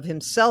all, of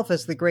himself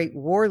as the great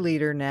war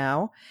leader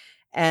now,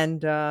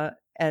 and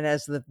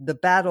as the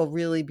battle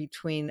really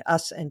between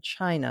us and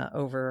China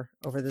over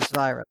this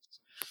virus?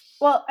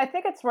 Well, I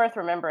think it's worth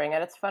remembering,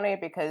 and it's funny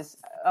because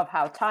of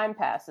how time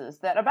passes,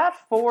 that about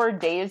 4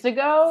 days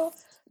ago,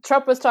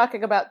 Trump was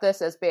talking about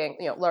this as being,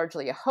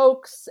 largely a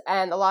hoax,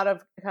 and a lot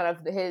of kind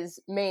of his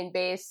main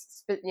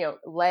base,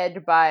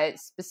 led by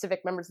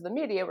specific members of the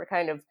media, were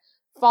kind of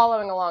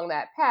following along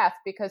that path,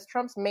 because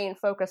Trump's main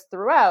focus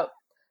throughout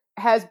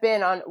has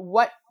been on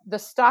what the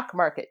stock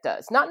market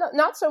does,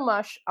 not so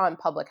much on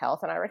public health.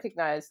 And I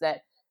recognize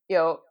that,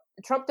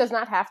 Trump does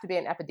not have to be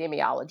an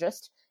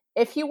epidemiologist.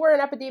 If he were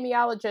an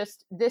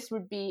epidemiologist, this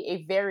would be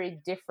a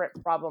very different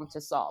problem to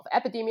solve.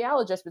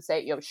 Epidemiologists would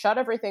say, shut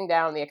everything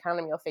down, the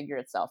economy will figure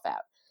itself out.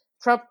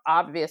 Trump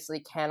obviously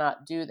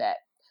cannot do that.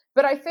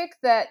 But I think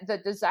that the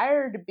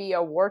desire to be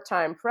a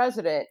wartime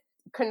president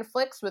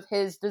conflicts with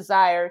his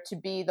desire to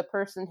be the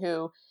person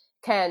who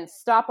can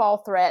stop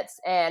all threats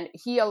and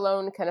he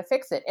alone can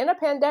fix it. In a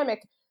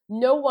pandemic,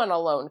 no one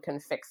alone can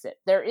fix it.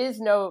 There is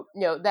no,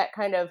 that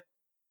kind of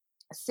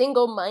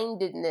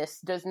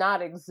single-mindedness does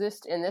not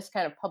exist in this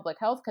kind of public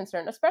health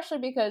concern, especially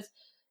because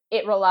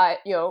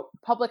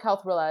public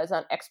health relies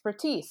on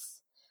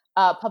expertise.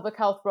 Public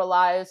health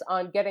relies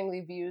on getting the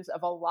views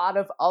of a lot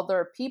of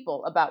other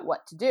people about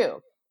what to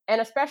do.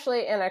 And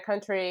especially in a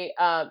country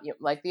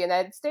like the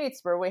United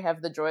States, where we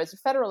have the joys of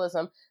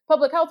federalism,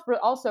 public health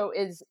also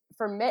is,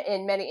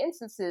 in many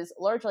instances,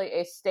 largely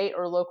a state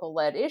or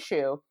local-led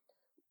issue,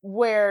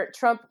 where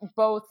Trump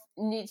both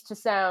needs to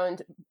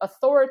sound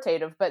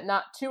authoritative, but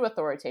not too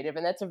authoritative.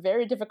 And that's a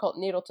very difficult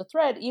needle to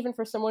thread, even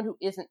for someone who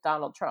isn't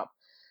Donald Trump.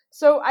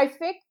 So I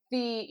think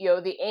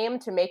the aim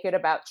to make it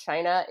about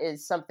China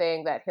is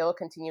something that he'll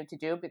continue to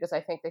do, because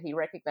I think that he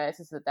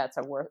recognizes that that's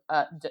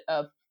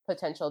a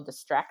potential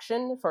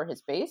distraction for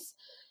his base.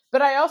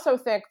 But I also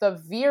think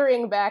the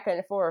veering back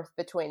and forth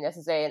between this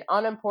is an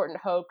unimportant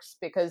hoax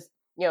because,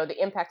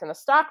 the impact on the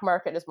stock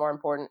market is more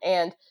important.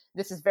 And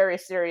this is very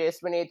serious.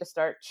 We need to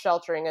start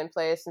sheltering in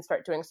place and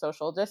start doing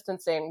social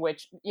distancing,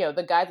 which,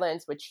 the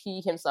guidelines which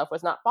he himself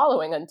was not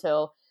following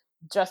until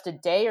just a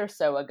day or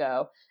so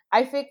ago.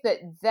 I think that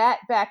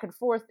back and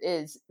forth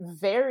is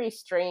very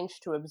strange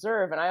to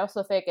observe. And I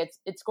also think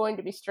it's going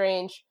to be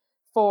strange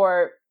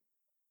for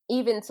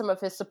even some of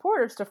his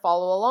supporters to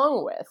follow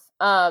along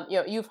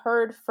with. You've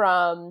heard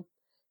from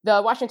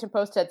the Washington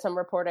Post had some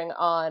reporting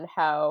on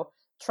how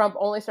Trump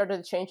only started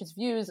to change his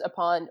views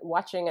upon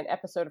watching an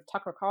episode of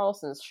Tucker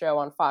Carlson's show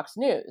on Fox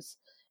News.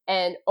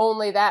 And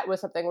only that was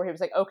something where he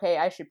was like, okay,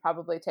 I should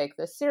probably take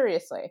this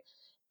seriously.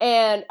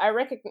 And I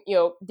recognize,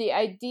 the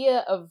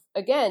idea of,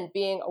 again,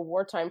 being a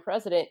wartime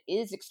president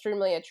is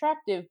extremely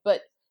attractive,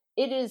 but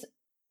it is,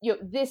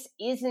 this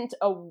isn't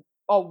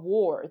a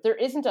war. There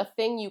isn't a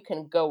thing you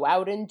can go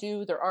out and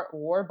do. There aren't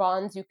war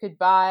bonds you could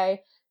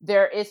buy.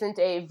 There isn't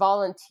a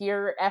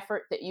volunteer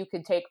effort that you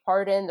could take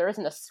part in. There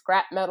isn't a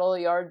scrap metal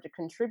yard to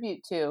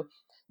contribute to.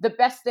 The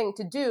best thing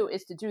to do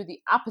is to do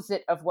the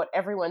opposite of what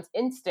everyone's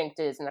instinct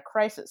is in a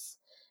crisis.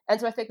 And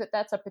so I think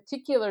that's a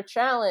particular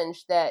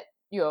challenge that,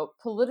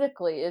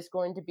 politically is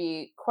going to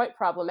be quite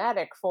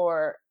problematic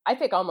for, I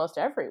think, almost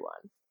everyone.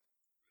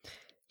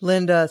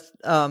 Linda,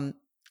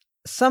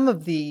 some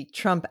of the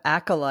Trump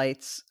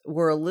acolytes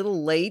were a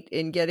little late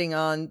in getting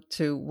on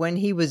to when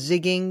he was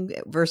zigging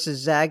versus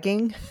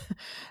zagging.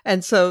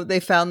 And so they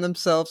found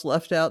themselves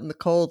left out in the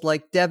cold,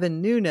 like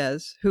Devin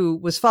Nunes, who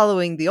was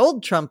following the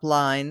old Trump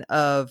line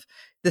of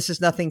this is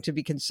nothing to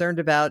be concerned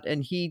about.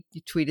 And he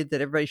tweeted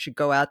that everybody should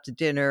go out to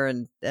dinner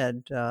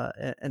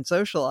and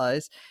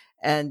socialize.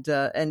 And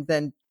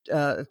then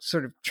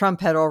sort of Trump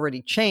had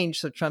already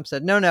changed. So Trump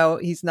said, no,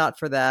 he's not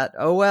for that.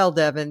 Oh, well,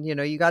 Devin,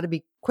 you got to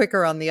be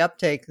quicker on the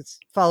uptake,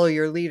 follow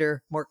your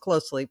leader more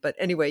closely. But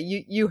anyway,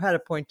 you had a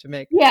point to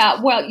make.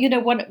 Yeah, well,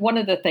 one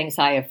of the things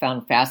I have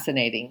found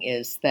fascinating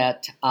is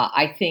that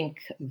I think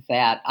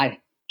that I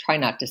try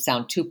not to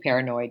sound too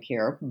paranoid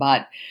here,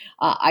 but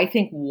I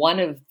think one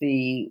of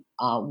the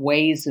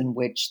ways in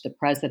which the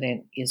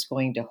president is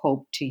going to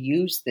hope to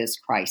use this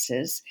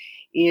crisis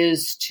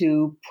is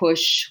to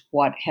push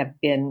what have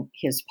been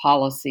his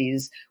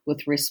policies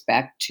with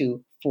respect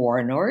to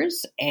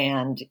foreigners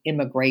and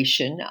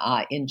immigration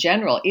in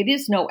general. It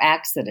is no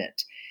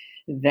accident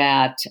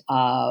that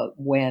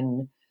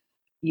when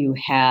you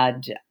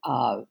had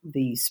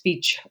the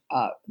speech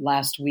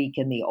last week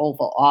in the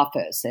Oval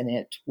Office, and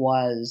it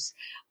was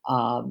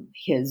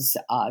his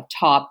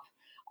top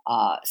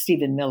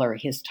Stephen Miller,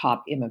 his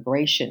top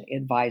immigration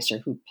advisor,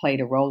 who played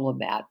a role in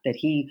that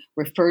he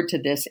referred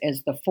to this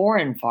as the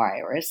foreign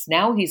virus.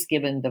 Now he's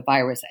given the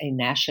virus a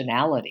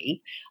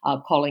nationality,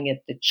 calling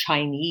it the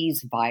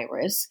Chinese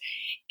virus.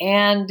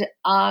 And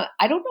I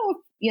don't know if,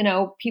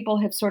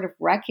 people have sort of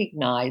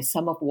recognized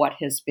some of what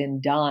has been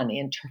done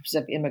in terms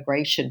of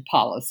immigration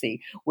policy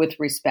with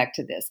respect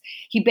to this.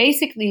 He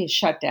basically has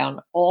shut down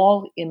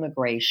all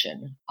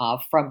immigration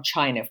from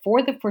China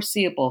for the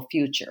foreseeable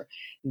future.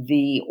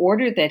 The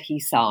order that he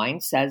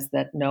signed says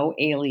that no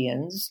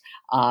aliens,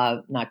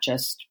 not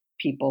just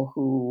people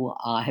who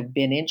have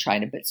been in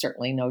China, but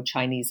certainly no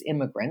Chinese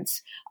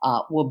immigrants,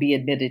 will be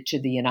admitted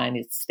to the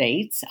United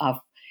States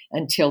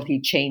until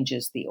he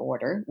changes the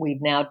order.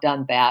 We've now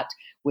done that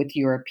with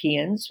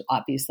Europeans.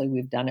 Obviously,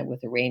 we've done it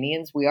with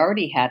Iranians. We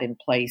already had in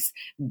place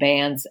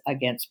bans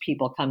against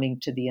people coming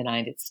to the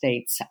United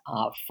States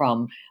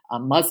from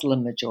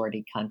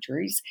Muslim-majority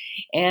countries.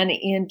 And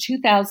in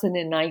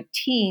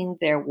 2019,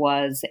 there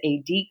was a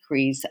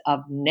decrease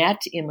of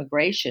net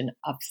immigration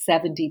of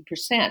 70%,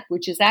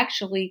 which is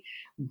actually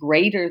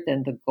greater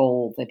than the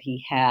goal that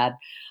he had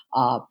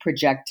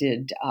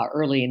projected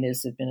early in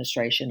his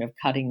administration of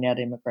cutting net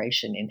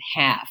immigration in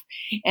half.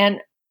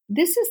 And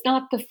this is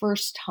not the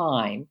first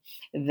time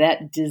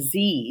that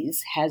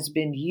disease has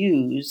been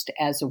used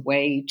as a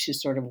way to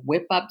sort of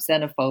whip up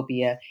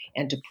xenophobia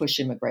and to push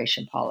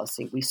immigration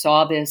policy. We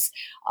saw this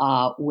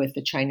with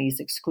the Chinese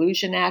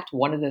Exclusion Act.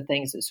 One of the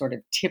things that sort of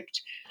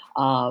tipped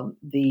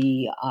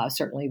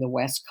certainly the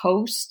West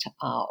Coast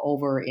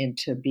over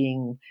into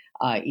being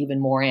even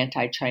more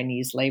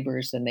anti-Chinese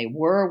laborers than they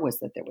were was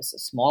that there was a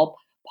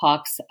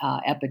smallpox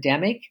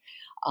epidemic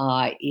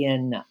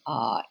in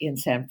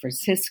San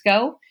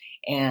Francisco.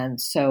 And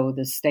so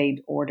the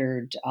state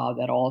ordered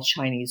that all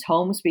Chinese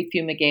homes be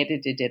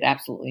fumigated. It did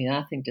absolutely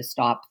nothing to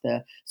stop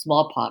the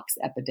smallpox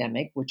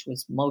epidemic, which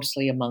was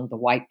mostly among the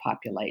white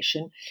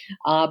population.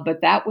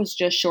 But that was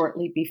just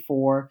shortly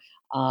before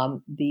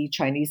the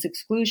Chinese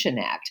Exclusion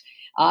Act.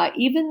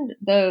 Even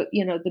the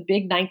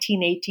big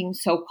 1918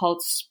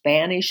 so-called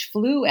Spanish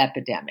flu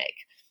epidemic.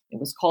 It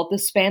was called the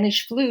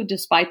Spanish flu,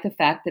 despite the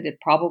fact that it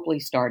probably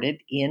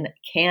started in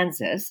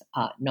Kansas,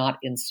 not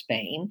in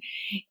Spain.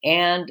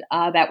 And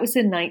that was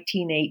in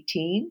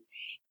 1918.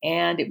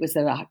 And it was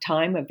at a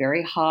time of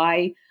very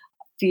high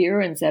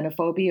fear and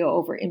xenophobia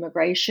over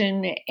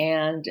immigration.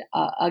 And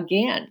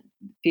again,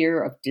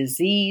 fear of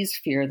disease,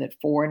 fear that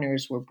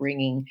foreigners were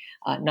bringing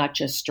not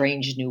just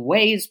strange new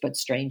ways, but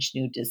strange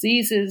new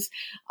diseases.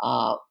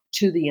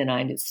 to the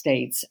United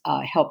States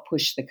help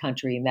push the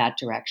country in that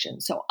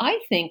direction. So I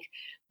think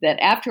that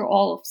after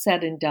all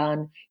said and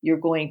done, you're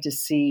going to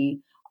see,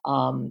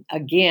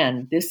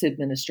 again, this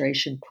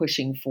administration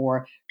pushing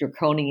for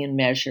draconian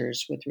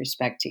measures with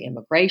respect to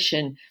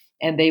immigration,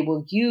 and they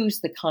will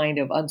use the kind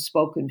of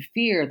unspoken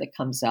fear that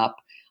comes up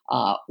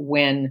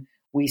when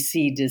we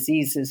see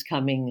diseases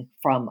coming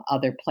from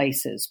other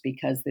places,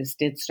 because this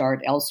did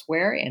start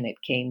elsewhere and it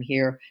came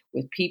here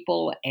with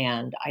people.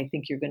 And I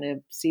think you're going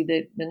to see the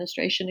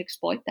administration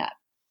exploit that.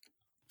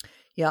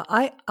 Yeah,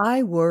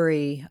 I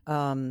worry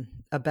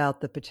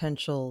about the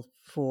potential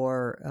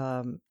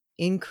for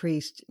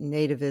increased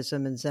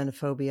nativism and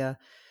xenophobia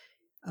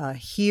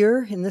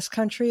here in this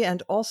country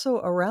and also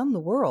around the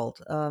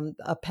world.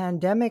 A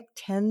pandemic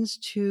tends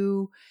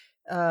to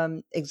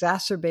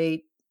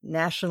exacerbate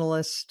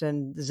nationalist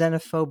and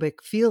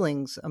xenophobic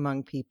feelings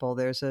among people.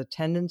 There's a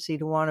tendency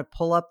to want to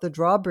pull up the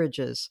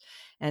drawbridges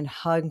and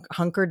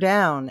hunker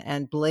down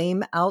and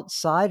blame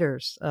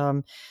outsiders.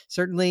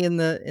 Certainly in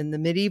the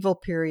medieval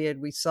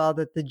period, we saw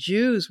that the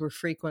Jews were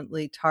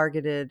frequently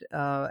targeted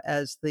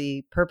as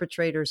the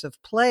perpetrators of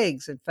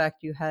plagues. In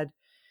fact, you had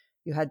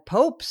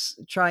popes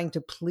trying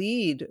to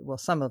plead, well,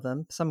 some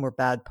were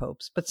bad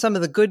popes, but some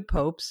of the good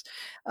popes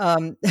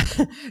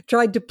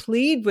tried to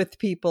plead with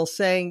people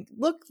saying,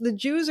 look, the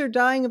Jews are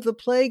dying of the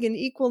plague in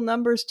equal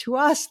numbers to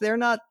us. They're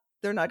not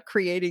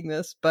creating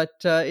this, but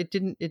it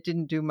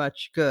didn't do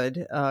much good.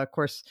 Of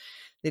course,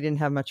 they didn't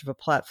have much of a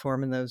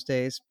platform in those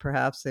days.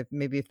 Perhaps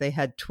maybe if they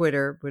had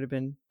Twitter, it would have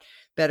been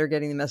better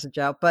getting the message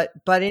out. But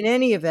in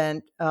any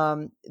event,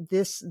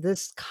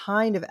 this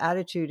kind of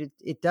attitude,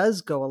 it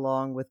does go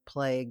along with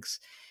plagues.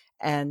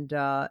 And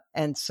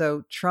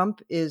so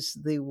Trump is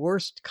the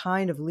worst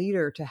kind of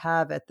leader to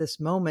have at this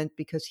moment,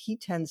 because he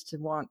tends to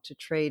want to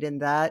trade in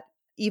that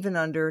even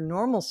under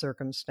normal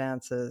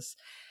circumstances.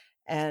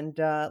 And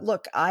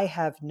look, I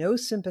have no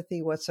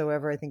sympathy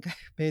whatsoever. I think I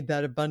made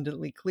that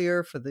abundantly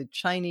clear for the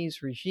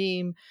Chinese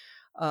regime,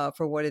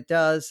 for what it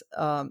does.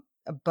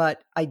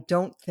 But I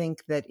don't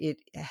think that it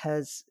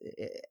has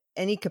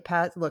any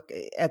capacity. Look,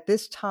 at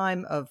this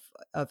time of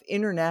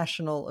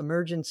international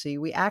emergency,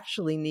 we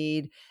actually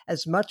need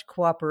as much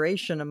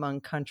cooperation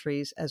among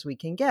countries as we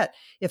can get.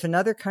 If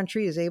another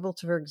country is able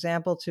to, for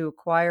example, to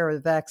acquire a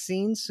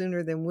vaccine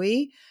sooner than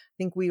we, I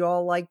think we'd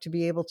all like to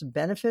be able to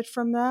benefit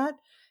from that.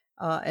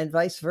 And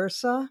vice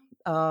versa.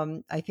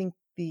 I think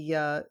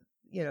the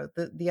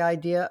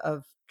idea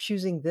of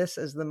choosing this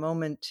as the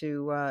moment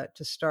to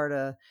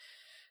start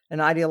an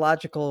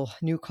ideological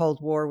new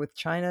Cold War with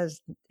China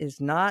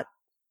is not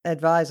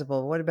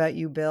advisable. What about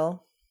you,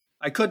 Bill?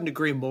 I couldn't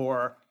agree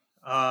more.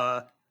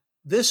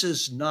 This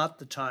is not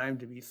the time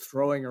to be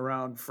throwing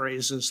around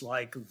phrases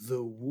like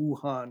the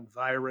Wuhan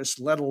virus,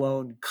 let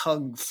alone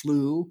Kung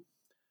flu.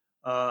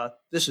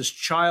 This is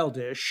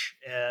childish,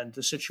 and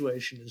the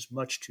situation is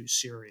much too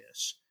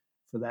serious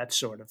for that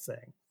sort of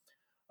thing.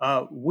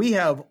 We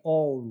have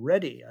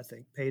already, I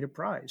think, paid a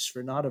price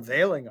for not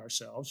availing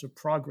ourselves of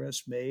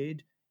progress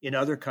made in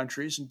other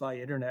countries and by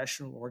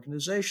international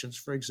organizations.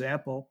 For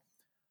example,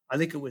 I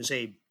think it was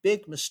a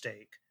big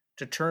mistake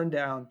to turn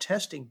down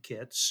testing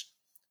kits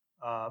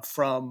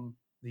from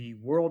the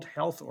World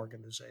Health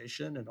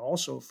Organization and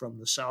also from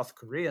the South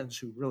Koreans,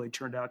 who really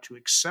turned out to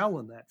excel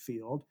in that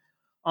field,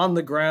 on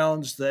the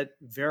grounds that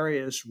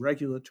various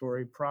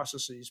regulatory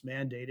processes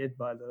mandated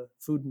by the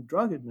Food and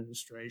Drug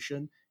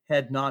Administration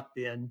had not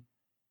been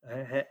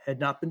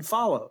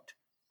followed.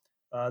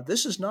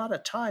 This is not a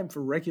time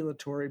for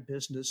regulatory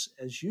business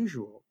as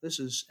usual. This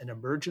is an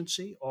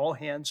emergency, all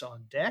hands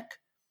on deck.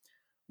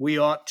 We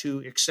ought to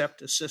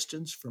accept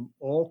assistance from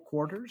all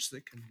quarters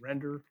that can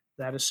render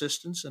that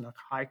assistance in a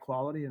high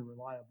quality and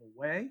reliable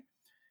way.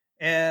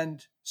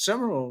 And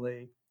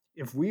similarly,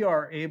 if we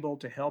are able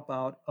to help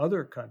out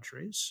other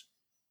countries,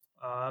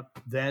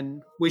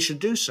 then we should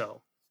do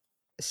so.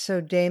 So,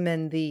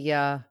 Damon,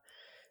 the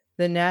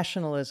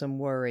nationalism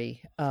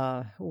worry,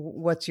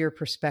 what's your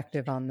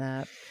perspective on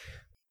that?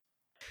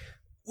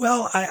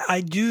 Well,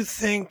 I do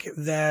think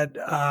that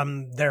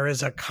there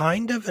is a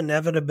kind of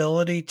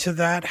inevitability to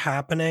that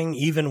happening,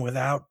 even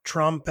without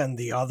Trump and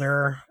the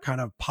other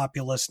kind of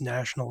populist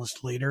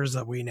nationalist leaders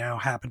that we now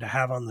happen to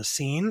have on the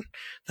scene,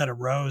 that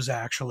arose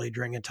actually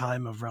during a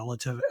time of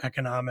relative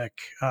economic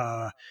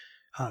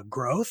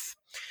growth.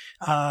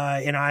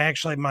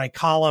 My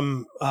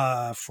column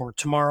for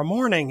tomorrow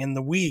morning in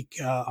the week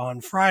on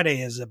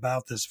Friday is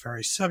about this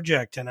very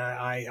subject. And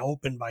I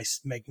open by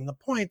making the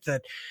point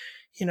that,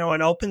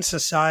 an open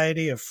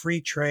society of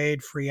free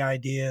trade, free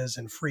ideas,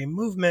 and free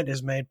movement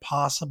is made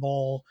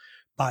possible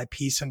by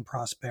peace and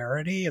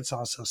prosperity. It's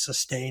also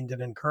sustained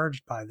and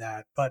encouraged by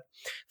that. But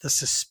the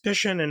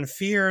suspicion and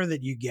fear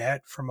that you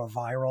get from a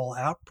viral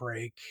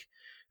outbreak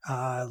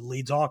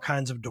leads all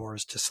kinds of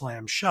doors to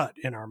slam shut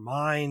in our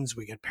minds.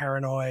 We get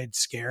paranoid,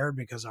 scared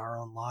because our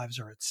own lives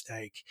are at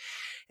stake.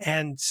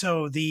 And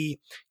so the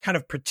kind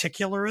of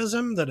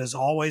particularism that is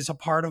always a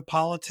part of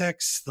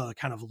politics, the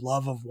kind of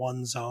love of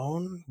one's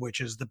own,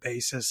 which is the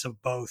basis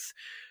of both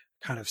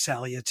kind of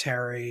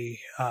salutary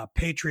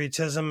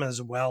patriotism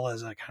as well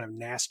as a kind of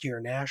nastier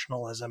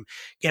nationalism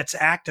gets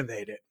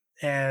activated.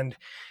 And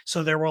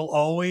so there will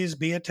always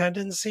be a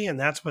tendency, and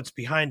that's what's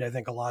behind, I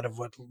think, a lot of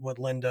what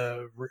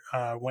Linda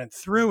went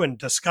through in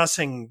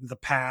discussing the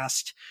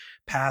past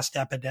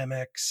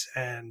epidemics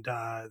and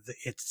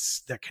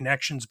the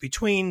connections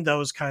between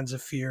those kinds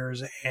of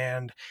fears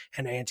and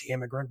an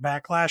anti-immigrant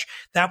backlash.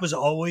 That was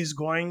always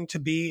going to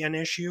be an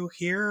issue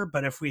here.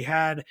 But if we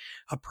had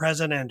a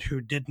president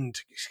who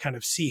didn't kind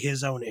of see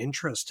his own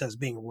interest as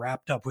being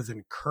wrapped up with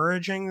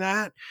encouraging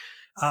that,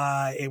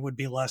 it would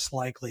be less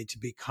likely to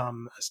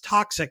become as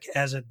toxic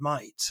as it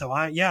might. So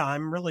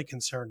I'm really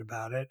concerned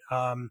about it.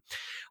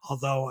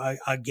 Although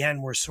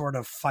again, we're sort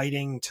of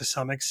fighting to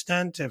some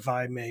extent, if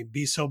I may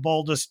be so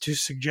bold as to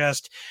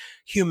suggest,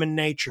 human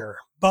nature.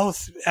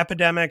 Both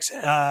epidemics,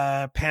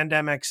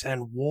 pandemics,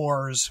 and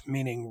wars,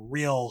 meaning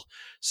real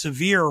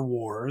severe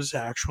wars,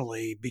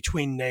 actually,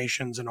 between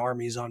nations and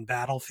armies on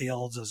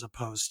battlefields as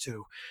opposed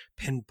to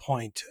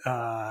pinpoint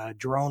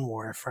drone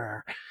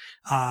warfare,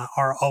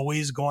 are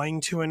always going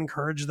to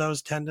encourage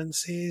those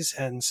tendencies.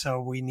 And so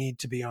we need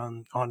to be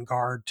on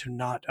guard to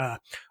not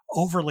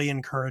overly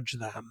encourage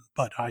them.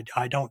 But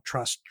I don't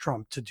trust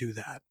Trump to do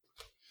that.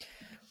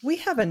 We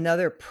have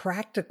another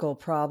practical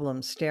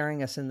problem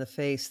staring us in the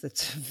face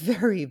that's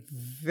very,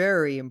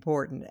 very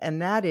important, and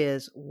that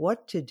is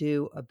what to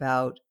do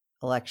about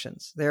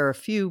elections. There are a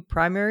few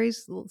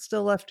primaries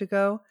still left to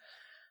go.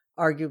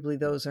 Arguably,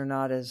 those are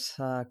not as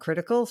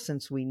critical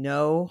since we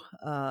know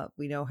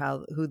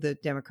who the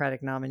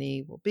Democratic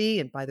nominee will be.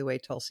 And by the way,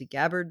 Tulsi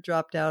Gabbard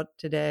dropped out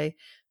today,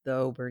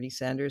 though Bernie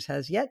Sanders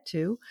has yet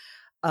to.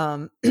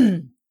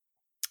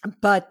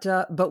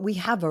 But we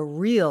have a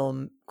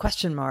real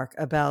question mark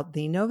about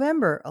the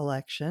November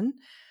election.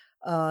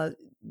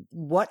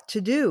 What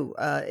to do?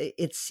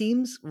 It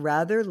seems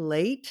rather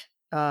late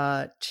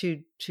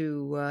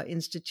to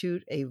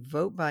institute a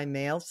vote by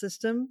mail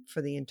system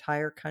for the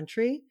entire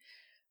country.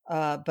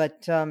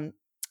 But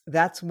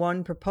that's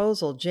one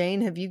proposal. Jane,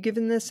 have you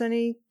given this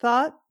any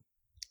thought?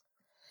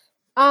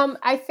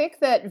 I think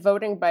that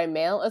voting by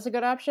mail is a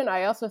good option.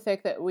 I also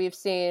think that we've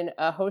seen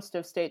a host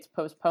of states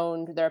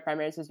postponed their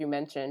primaries, as you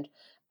mentioned.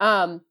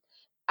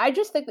 I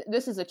just think that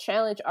this is a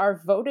challenge.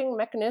 Our voting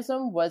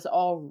mechanism was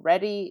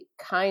already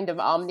kind of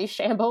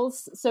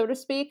omni-shambles, so to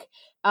speak.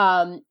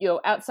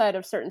 Outside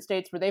of certain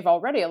states where they've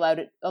already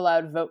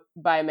allowed vote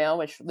by mail,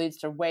 which leads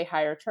to way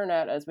higher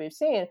turnout, as we've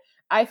seen.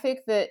 I think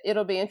that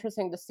it'll be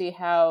interesting to see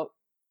how,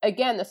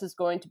 again, this is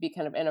going to be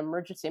kind of an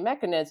emergency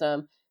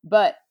mechanism.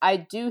 But I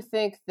do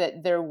think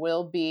that there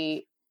will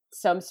be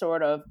some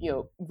sort of,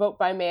 vote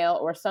by mail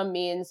or some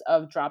means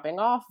of dropping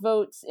off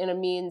votes in a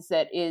means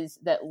that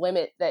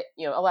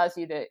allows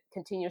you to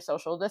continue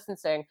social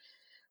distancing.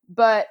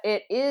 But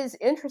it is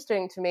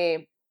interesting to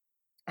me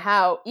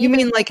how you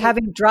mean like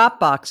having drop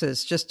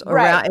boxes just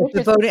around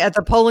at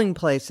the polling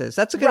places.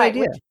 That's a good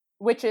idea.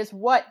 Which is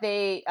what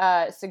they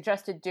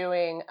suggested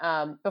doing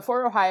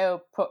before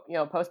Ohio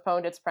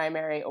postponed its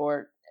primary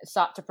or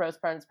sought to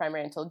postpone its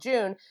primary until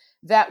June.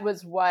 That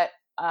was what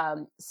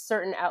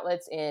certain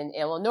outlets in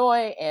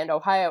Illinois and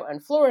Ohio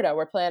and Florida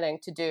were planning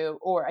to do.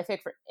 Or I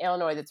think for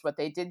Illinois, that's what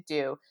they did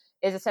do,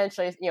 is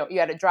essentially, you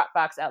had a drop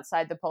box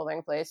outside the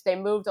polling place. They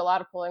moved a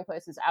lot of polling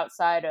places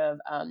outside of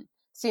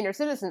senior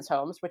citizens'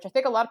 homes, which I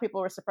think a lot of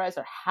people were surprised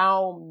at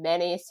how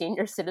many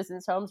senior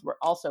citizens' homes were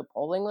also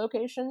polling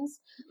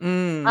locations.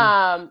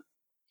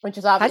 Which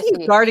is obviously how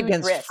do you guard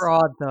against risk.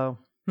 Fraud, though?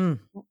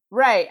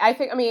 Right.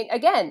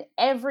 Again,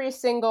 every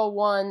single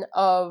one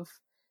of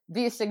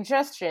these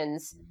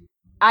suggestions,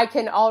 I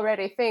can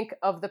already think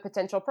of the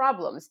potential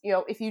problems.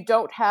 If you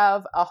don't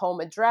have a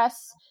home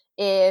address,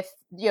 if,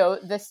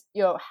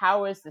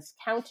 how is this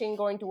counting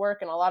going to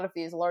work in a lot of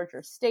these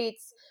larger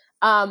states?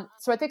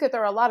 So I think that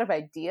there are a lot of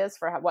ideas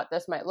for what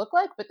this might look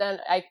like, but then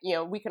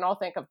we can all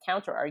think of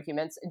counter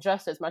arguments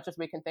just as much as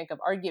we can think of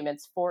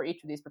arguments for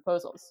each of these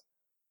proposals.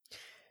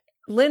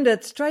 Linda,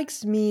 it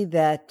strikes me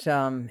that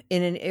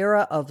in an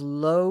era of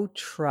low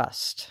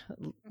trust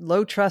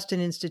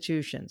in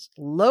institutions,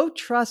 low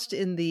trust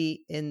in the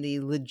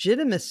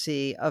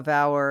legitimacy of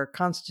our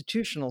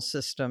constitutional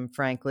system,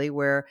 frankly,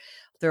 where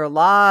there are a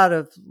lot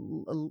of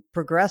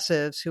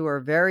progressives who are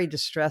very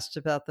distressed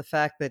about the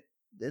fact that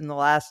in the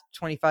last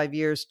 25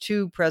 years,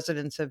 2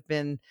 presidents have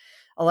been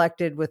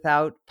elected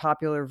without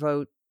popular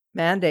vote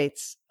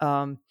mandates.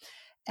 And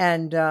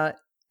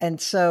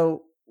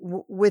so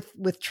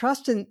with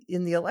trust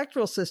in the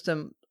electoral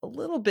system a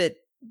little bit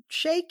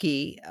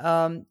shaky,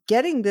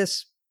 getting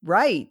this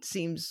right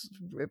seems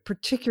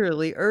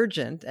particularly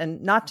urgent.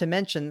 And not to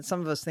mention,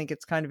 some of us think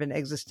it's kind of an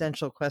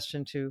existential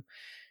question to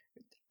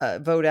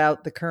vote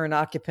out the current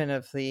occupant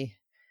of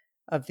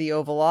the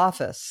Oval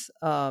Office.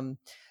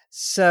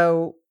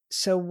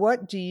 So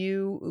what do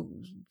you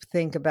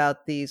think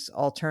about these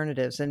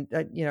alternatives? And,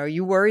 are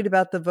you worried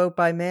about the vote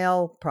by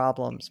mail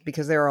problems?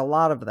 Because there are a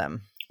lot of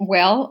them.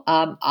 Well,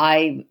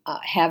 I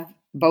have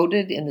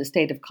voted in the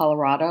state of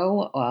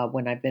Colorado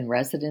when I've been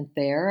resident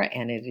there,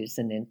 and it is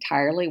an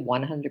entirely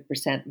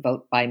 100%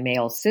 vote by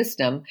mail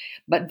system.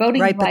 But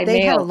voting right, by but they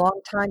mail, had a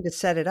long time to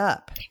set it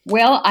up.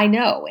 well, I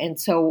know. And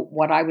so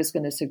what I was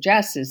going to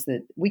suggest is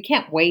that we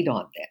can't wait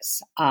on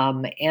this.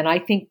 And I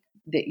think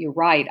that you're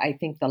right. I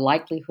think the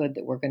likelihood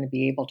that we're going to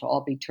be able to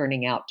all be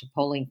turning out to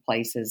polling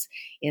places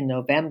in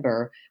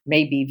November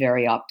may be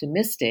very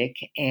optimistic.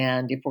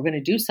 And if we're going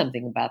to do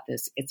something about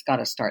this, it's got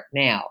to start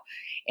now.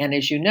 And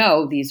as you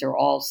know, these are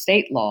all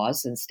state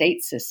laws and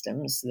state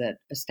systems that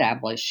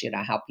establish,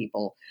 how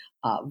people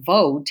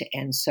vote.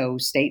 And so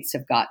states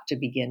have got to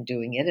begin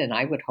doing it. And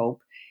I would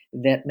hope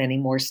that many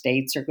more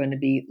states are going to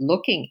be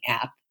looking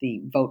at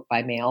the vote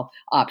by mail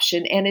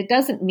option. And it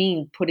doesn't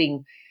mean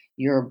putting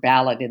your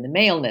ballot in the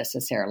mail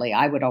necessarily.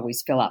 I would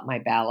always fill out my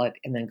ballot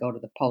and then go to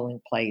the polling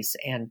place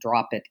and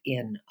drop it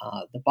in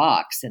the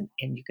box. And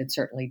you can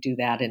certainly do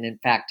that. And in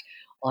fact,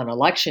 on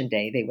election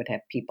day, they would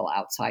have people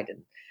outside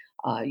and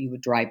you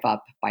would drive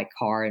up by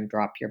car and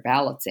drop your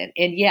ballots in.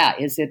 And yeah,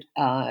 is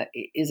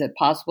it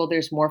possible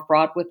there's more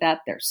fraud with that?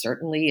 There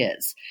certainly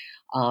is.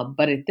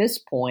 But at this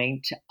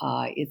point,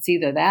 it's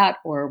either that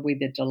or we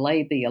would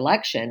delay the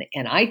election.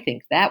 And I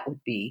think that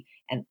would be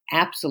an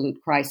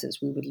absolute crisis.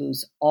 We would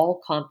lose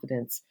all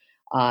confidence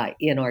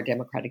in our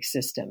democratic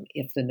system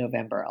if the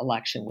November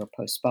election were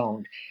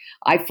postponed.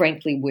 I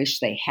frankly wish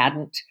they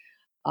hadn't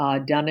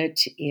done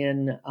it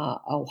in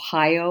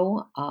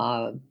Ohio.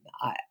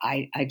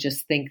 I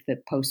just think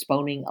that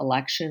postponing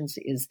elections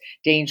is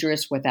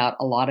dangerous without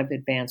a lot of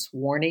advance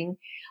warning.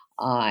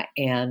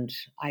 And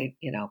I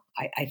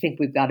think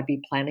we've got to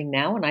be planning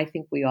now, and I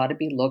think we ought to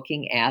be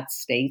looking at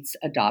states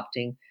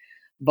adopting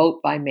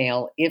vote by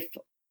mail, if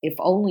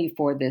only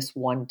for this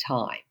one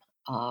time.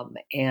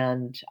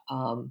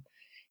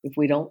 If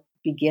we don't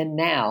begin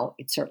now,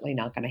 it's certainly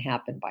not going to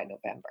happen by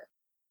November.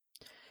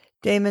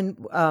 Damon,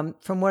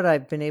 from what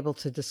I've been able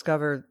to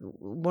discover,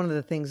 one of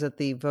the things that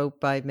the vote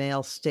by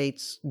mail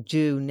states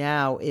do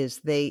now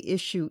is they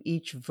issue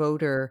each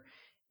voter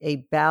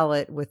a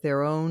ballot with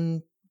their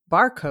own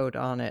barcode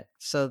on it,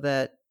 so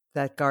that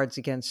guards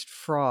against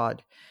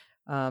fraud.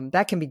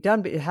 That can be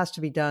done, but it has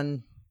to be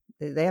done.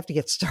 They have to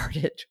get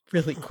started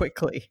really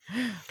quickly,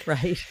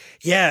 right?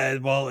 Yeah,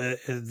 well,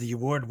 you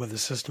would with a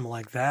system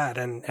like that,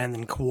 and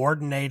then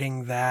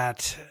coordinating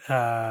that.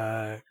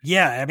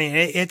 Yeah, I mean,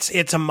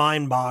 it's a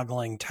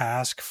mind-boggling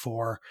task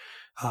for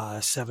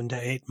 7 to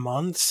 8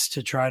 months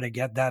to try to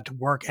get that to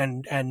work.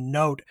 And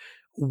note,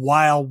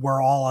 while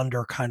we're all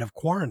under kind of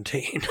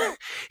quarantine.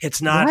 It's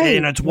not,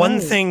 right, it's one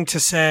thing to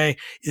say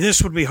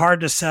this would be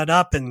hard to set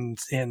up in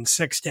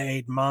 6 to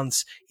 8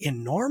 months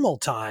in normal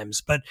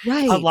times, but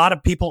a lot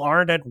of people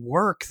aren't at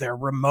work. They're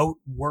remote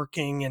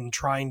working and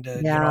trying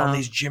to, on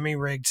these jimmy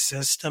rigged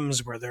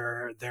systems where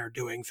they're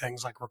doing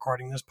things like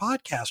recording this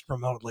podcast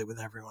remotely with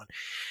everyone.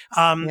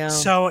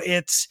 So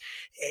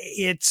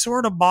it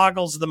sort of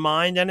boggles the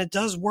mind, and it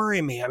does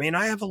worry me. I mean,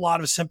 I have a lot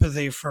of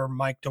sympathy for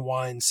Mike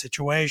DeWine's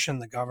situation,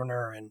 the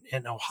governor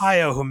in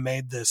Ohio, who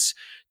made this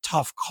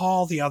tough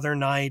call the other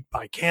night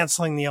by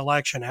canceling the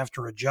election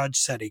after a judge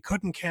said he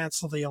couldn't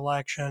cancel the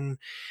election.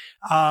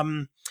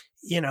 I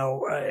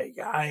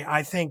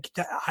think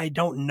I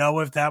don't know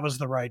if that was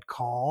the right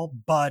call,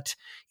 but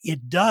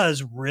it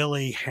does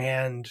really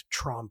hand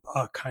Trump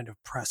a kind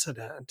of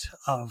precedent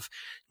of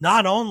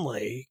not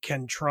only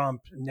can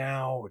Trump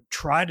now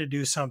try to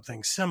do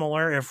something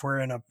similar if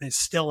we're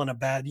still in a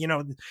bad,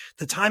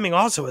 the timing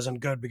also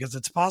isn't good because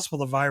it's possible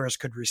the virus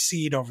could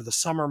recede over the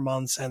summer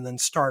months and then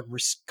start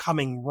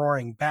coming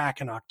roaring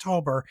back in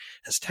October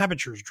as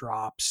temperatures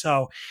drop.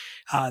 So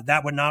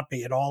that would not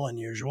be at all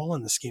unusual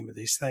in the scheme of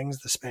these things.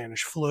 The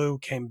Spanish flu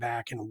came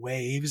back in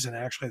waves, and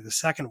actually the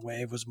second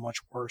wave was much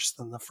worse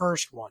than the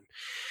first one.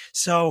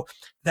 So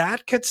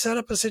that could set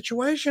up a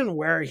situation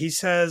where he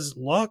says,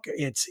 look,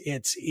 it's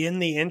in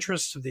the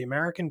interest of the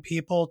American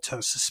people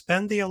to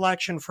suspend the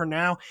election for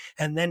now.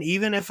 And then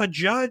even if a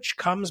judge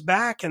comes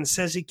back and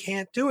says he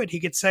can't do it, he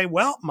could say,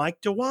 well,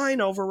 Mike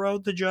DeWine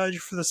overrode the judge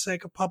for the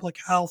sake of public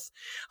health.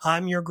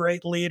 I'm your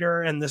great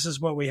leader, and this is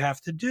what we have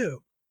to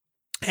do.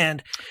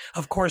 And,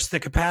 of course, the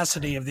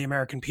capacity of the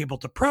American people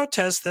to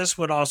protest this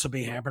would also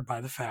be hampered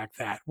by the fact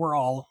that we're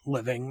all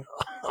living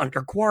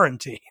under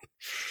quarantine.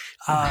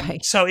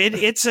 So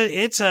it's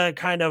a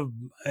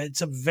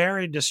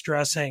very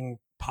distressing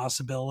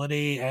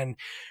possibility, and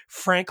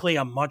frankly,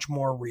 a much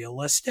more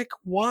realistic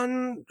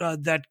one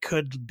that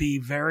could be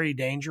very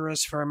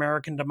dangerous for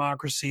American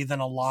democracy than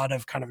a lot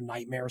of kind of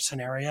nightmare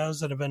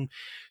scenarios that have been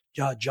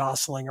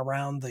jostling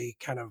around the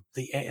kind of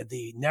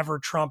the never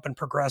Trump and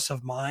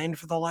progressive mind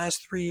for the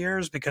last 3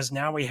 years, because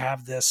now we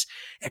have this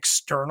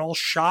external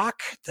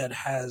shock that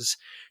has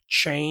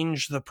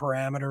changed the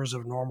parameters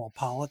of normal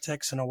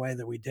politics in a way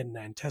that we didn't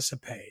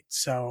anticipate.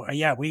 So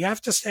we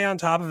have to stay on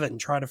top of it and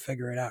try to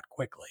figure it out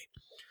quickly.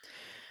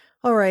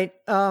 All right.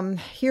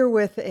 Here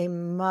with a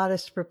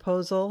modest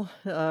proposal,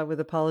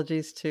 with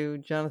apologies to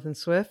Jonathan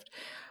Swift.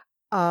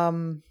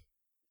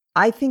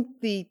 I think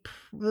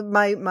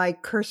my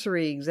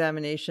cursory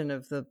examination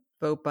of the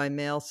vote by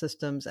mail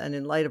systems, and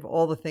in light of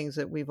all the things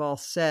that we've all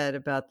said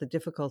about the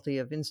difficulty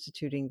of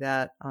instituting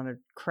that on a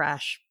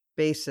crash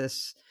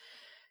basis,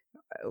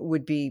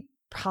 would be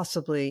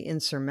possibly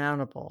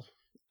insurmountable.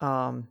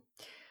 How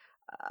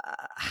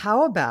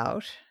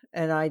about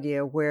an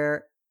idea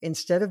where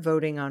instead of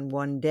voting on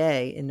one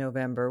day in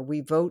November,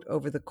 we vote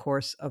over the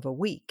course of a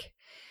week?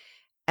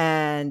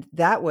 And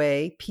that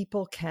way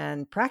people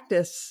can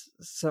practice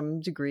some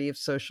degree of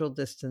social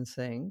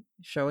distancing,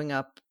 showing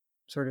up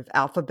sort of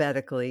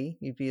alphabetically.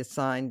 You'd be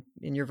assigned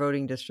in your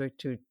voting district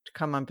to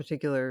come on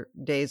particular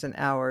days and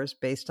hours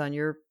based on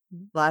your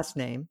last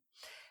name.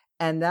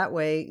 And that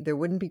way there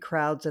wouldn't be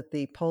crowds at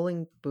the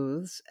polling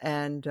booths,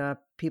 and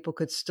people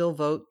could still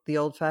vote the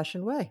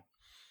old-fashioned way.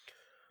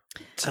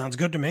 Sounds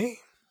good to me.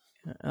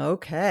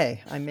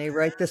 Okay. I may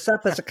write this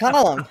up as a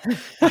column.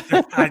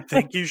 I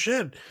think you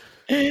should.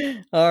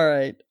 All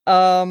right.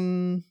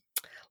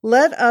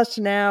 Let us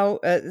now,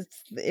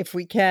 if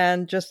we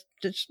can, just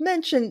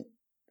mention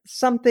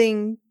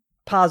something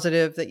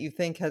positive that you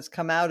think has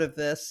come out of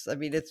this. I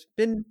mean, it's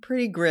been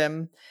pretty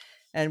grim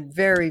and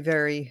very,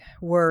 very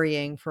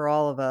worrying for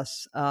all of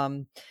us.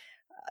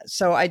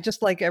 So I'd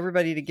just like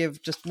everybody to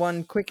give just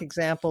one quick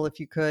example, if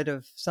you could,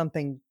 of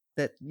something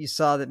that you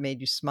saw that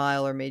made you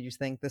smile or made you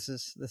think this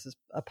is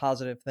a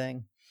positive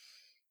thing.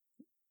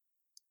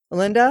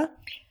 Linda?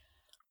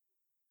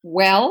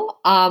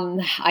 Well,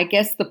 I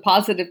guess the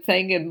positive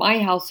thing in my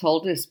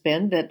household has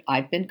been that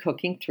I've been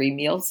cooking 3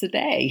 meals a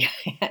day,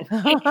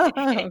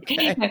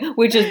 Okay.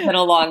 which has been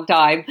a long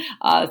time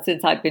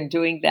since I've been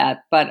doing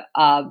that. But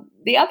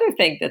the other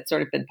thing that's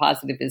sort of been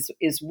positive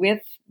is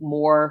with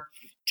more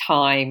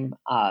time,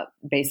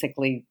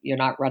 basically you're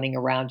not running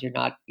around, you're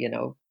not,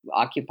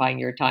 occupying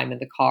your time in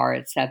the car,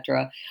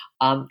 etc.,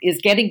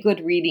 is getting good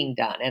reading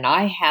done. And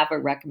I have a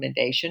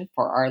recommendation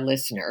for our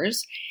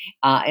listeners,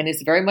 and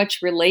it's very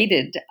much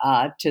related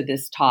to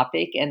this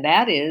topic. And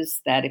that is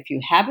that if you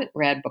haven't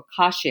read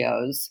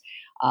Boccaccio's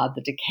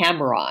the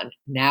Decameron,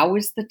 now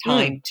is the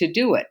time to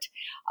do it.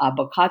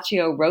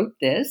 Boccaccio wrote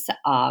this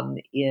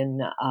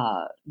in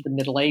the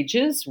Middle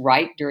Ages,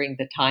 right during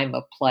the time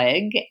of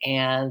plague.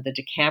 And the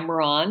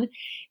Decameron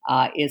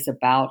is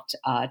about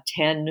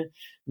 10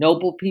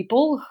 noble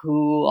people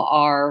who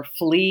are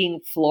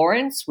fleeing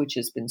Florence, which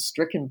has been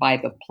stricken by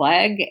the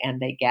plague, and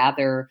they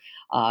gather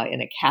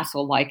in a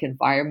castle-like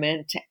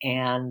environment,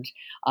 and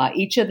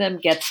each of them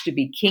gets to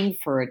be king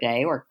for a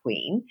day, or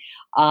queen,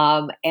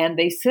 and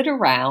they sit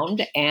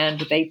around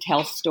and they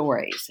tell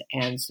stories.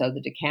 And so the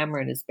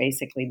Decameron is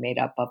basically made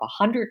up of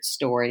 100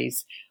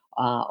 stories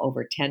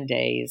over 10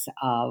 days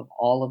of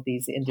all of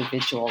these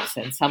individuals.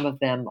 And some of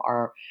them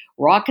are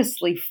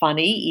raucously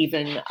funny,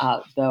 even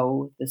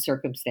though the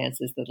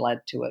circumstances that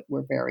led to it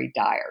were very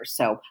dire.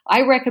 So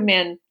I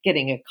recommend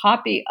getting a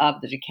copy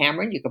of the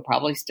Decameron. You could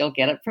probably still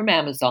get it from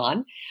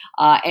Amazon,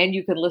 and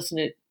you can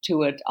listen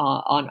to it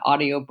on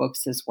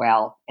audiobooks as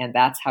well. And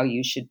that's how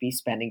you should be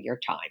spending your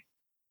time.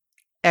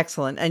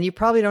 Excellent. And you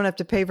probably don't have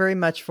to pay very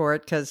much for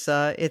it because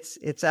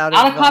it's out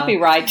of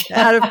copyright.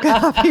 Out of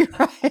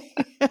copyright.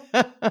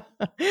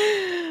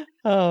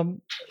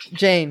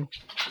 Jane.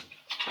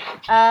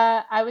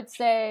 I would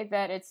say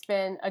that it's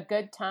been a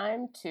good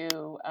time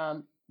to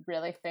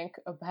really think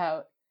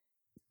about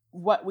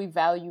what we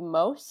value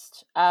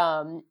most.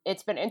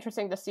 It's been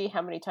interesting to see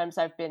how many times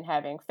I've been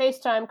having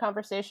FaceTime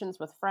conversations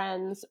with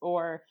friends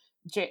or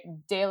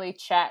daily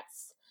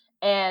chats.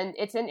 And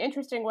it's an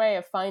interesting way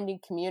of finding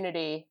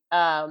community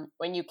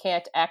when you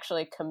can't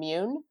actually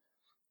commune.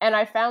 And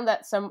I found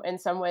that in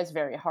some ways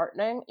very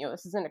heartening.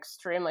 This is an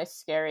extremely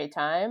scary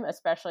time,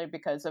 especially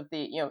because of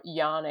the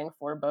yawning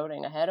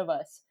foreboding ahead of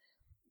us.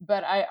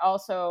 But I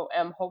also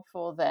am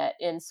hopeful that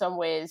in some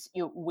ways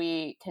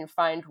we can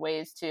find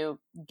ways to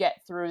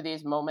get through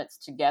these moments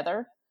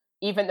together,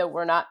 even though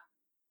we're not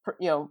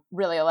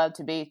really allowed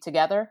to be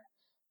together.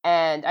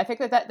 And I think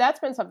that's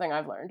been something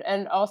I've learned.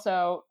 And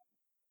also,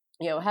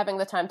 having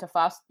the time to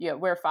foster,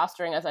 we're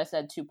fostering, as I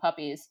said, 2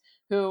 puppies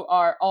who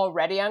are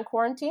already on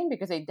quarantine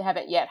because they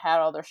haven't yet had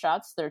all their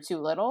shots. They're too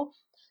little.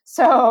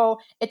 So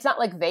it's not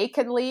like they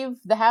can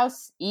leave the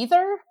house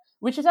either,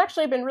 which has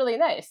actually been really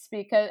nice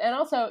and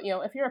also,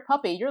 if you're a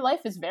puppy, your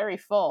life is very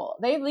full.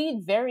 They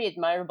lead very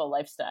admirable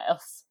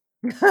lifestyles.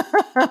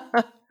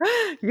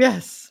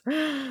 Yes.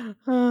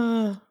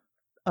 And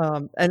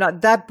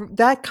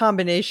that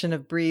combination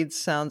of breeds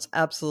sounds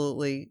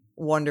absolutely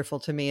wonderful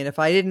to me. And if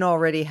I didn't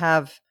already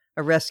have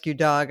a rescue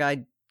dog,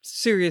 I'd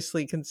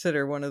seriously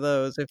consider one of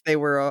those if they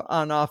were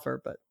on offer.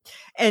 But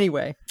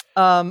anyway,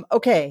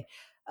 okay.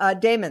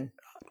 Damon.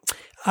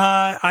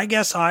 I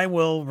guess I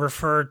will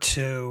refer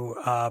to,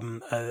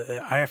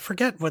 I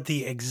forget what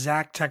the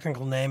exact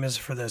technical name is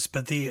for this,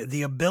 but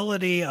the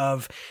ability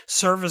of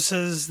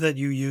services that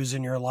you use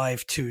in your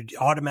life to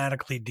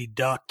automatically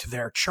deduct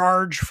their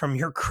charge from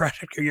your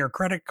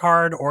credit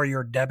card or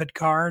your debit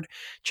card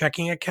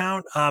checking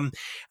account.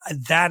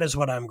 That is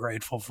what I'm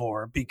grateful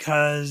for,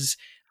 because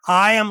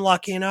I am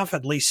lucky enough,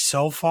 at least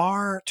so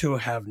far, to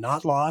have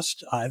not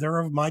lost either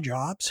of my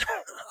jobs.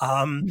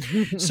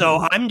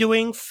 So I'm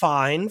doing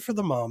fine for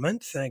the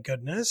moment, thank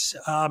goodness.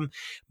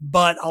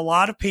 But a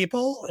lot of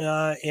people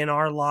in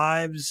our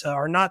lives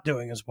are not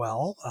doing as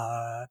well,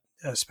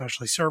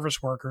 especially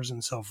service workers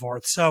and so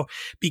forth. So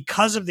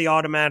because of the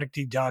automatic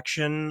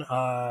deduction,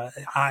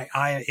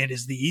 it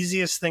is the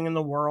easiest thing in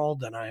the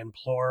world. And I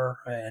implore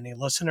any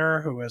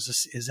listener who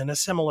is in a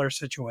similar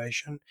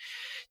situation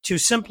to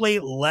simply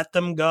let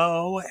them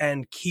go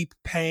and keep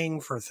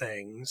paying for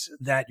things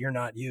that you're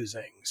not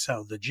using.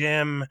 So the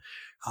gym,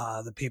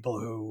 the people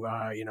who,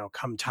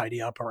 come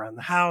tidy up around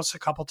the house a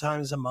couple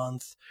times a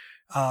month,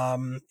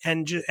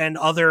 and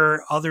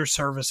other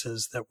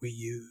services that we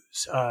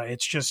use.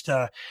 It's just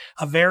a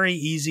very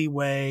easy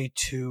way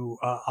to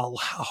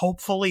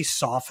hopefully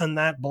soften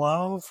that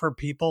blow for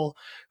people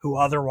who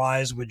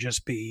otherwise would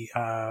just be,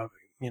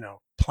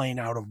 plain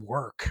out of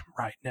work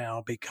right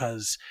now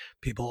because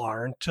people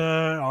aren't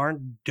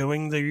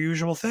doing the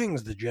usual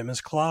things. The gym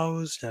is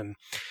closed, and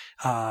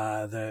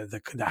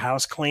the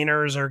house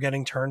cleaners are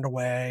getting turned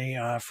away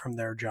from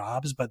their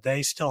jobs, but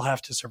they still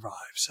have to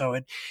survive. So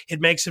it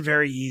makes it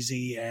very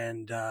easy,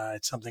 and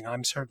it's something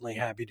I'm certainly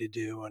happy to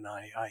do, and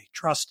I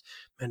trust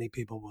many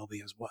people will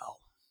be as well.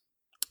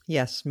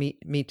 Yes,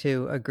 me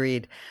too.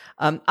 Agreed.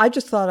 I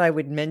just thought I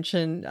would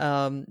mention,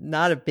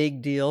 not a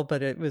big deal,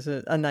 but it was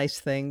a nice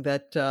thing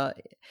that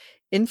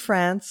in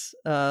France,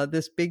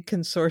 this big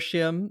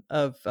consortium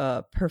of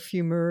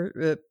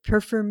perfume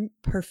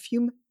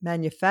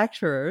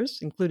manufacturers,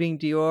 including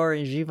Dior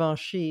and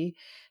Givenchy,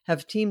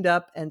 have teamed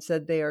up and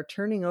said they are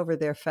turning over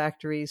their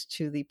factories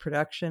to the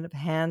production of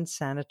hand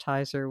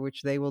sanitizer,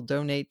 which they will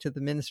donate to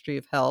the Ministry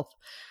of Health.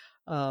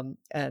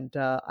 And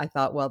I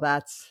thought, well,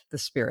 that's the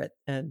spirit,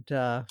 and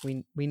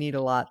we need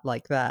a lot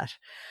like that.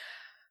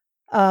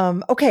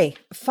 Okay,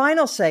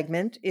 final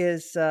segment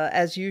is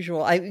as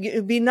usual.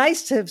 It'd be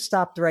nice to have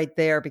stopped right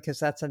there because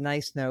that's a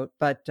nice note,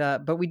 but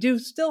we do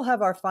still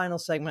have our final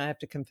segment. I have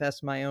to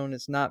confess, my own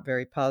is not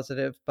very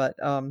positive, but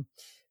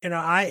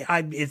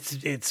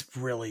it's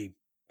really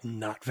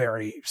not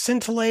very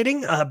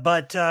scintillating,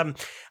 but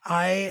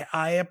I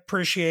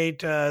appreciate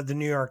the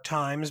New York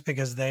Times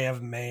because they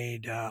have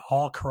made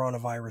all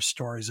coronavirus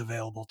stories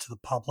available to the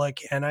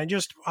public, and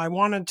I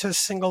wanted to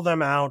single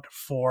them out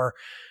for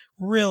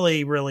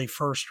really, really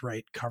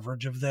first-rate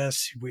coverage of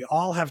this. We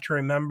all have to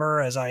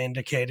remember, as I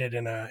indicated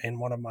in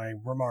one of my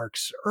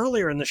remarks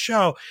earlier in the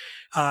show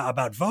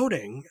about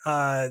voting,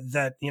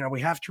 that we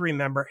have to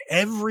remember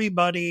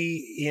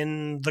everybody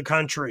in the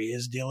country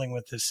is dealing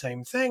with the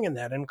same thing, and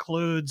that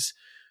includes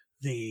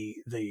the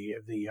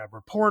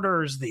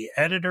reporters, the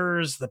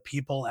editors, the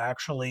people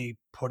actually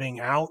putting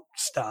out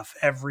stuff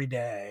every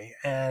day.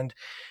 And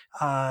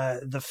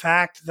the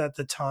fact that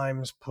the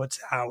Times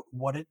puts out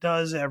what it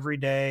does every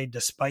day,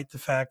 despite the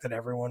fact that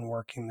everyone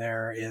working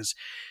there is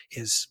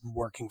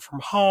working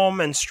from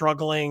home and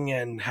struggling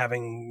and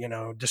having,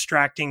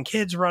 distracting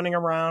kids running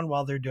around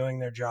while they're doing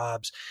their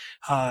jobs,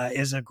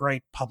 is a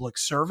great public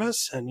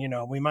service. And,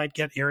 we might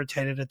get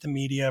irritated at the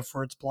media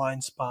for its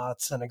blind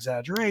spots and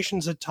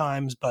exaggerations at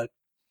times, but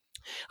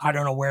I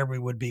don't know where we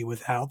would be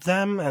without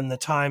them. And the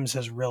Times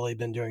has really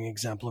been doing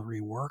exemplary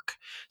work.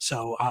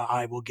 So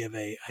I will give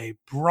a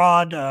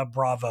broad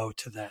bravo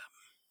to them.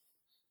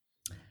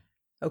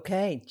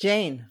 Okay,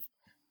 Jane.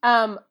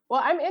 Well,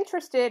 I'm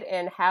interested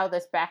in how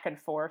this back and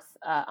forth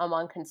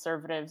among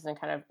conservatives and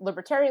kind of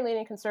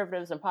libertarian-leaning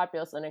conservatives and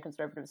populist-leaning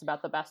conservatives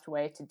about the best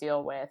way to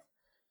deal with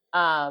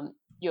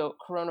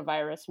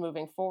coronavirus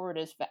moving forward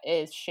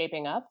is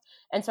shaping up.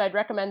 And so I'd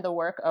recommend the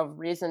work of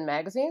Reason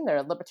Magazine. They're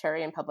a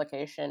libertarian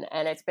publication,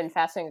 and it's been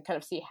fascinating to kind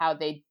of see how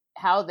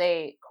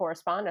they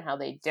correspond and how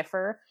they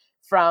differ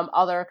from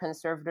other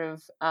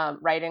conservative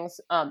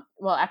writings.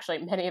 Well, actually,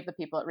 many of the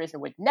people at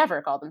Reason would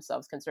never call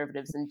themselves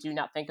conservatives and do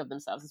not think of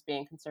themselves as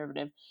being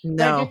conservative. No.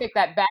 But I do think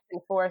that back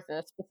and forth,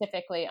 and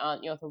specifically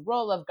on the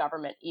role of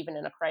government, even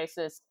in a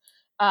crisis.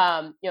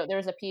 There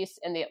was a piece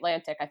in The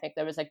Atlantic, I think,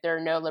 that was like, there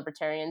are no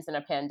libertarians in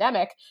a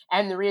pandemic.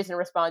 And the Reason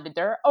responded,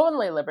 there are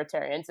only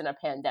libertarians in a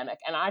pandemic.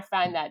 And I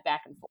find that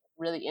back and forth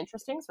really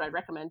interesting. So I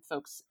recommend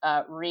folks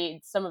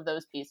read some of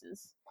those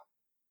pieces.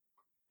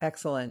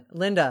 Excellent.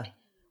 Linda.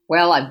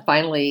 Well, I'm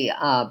finally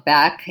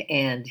back,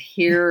 and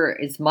here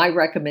is my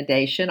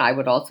recommendation. I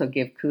would also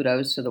give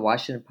kudos to the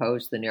Washington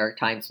Post, the New York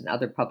Times, and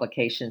other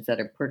publications that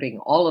are putting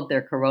all of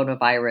their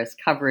coronavirus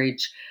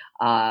coverage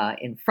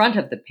in front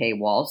of the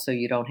paywall, so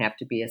you don't have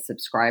to be a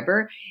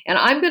subscriber. And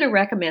I'm going to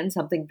recommend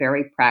something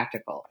very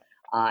practical.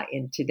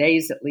 In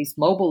today's, at least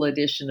mobile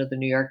edition of the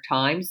New York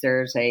Times,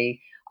 there's a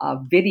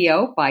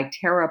video by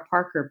Tara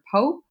Parker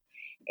Pope,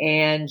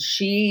 and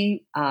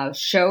she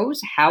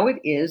shows how it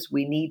is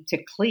we need to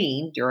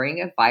clean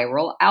during a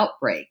viral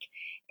outbreak.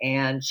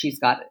 And she's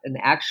got an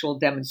actual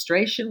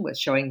demonstration with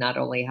showing not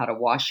only how to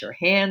wash your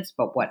hands,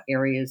 but what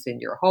areas in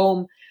your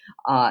home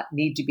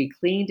need to be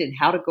cleaned and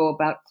how to go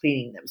about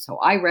cleaning them. So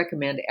I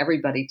recommend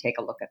everybody take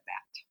a look at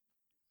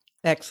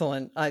that.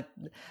 Excellent.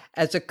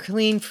 As a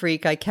clean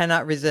freak, I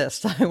cannot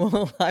resist. I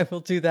will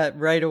do that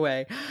right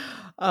away.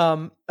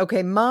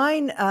 Okay,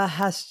 mine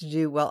has to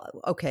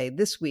do,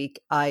 this week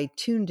I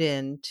tuned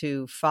in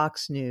to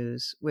Fox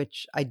News,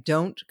 which I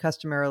don't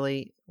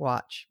customarily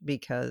watch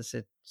because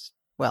it's,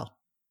 well,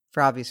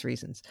 for obvious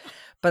reasons.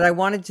 But I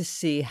wanted to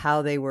see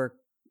how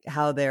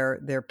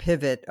their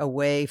pivot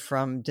away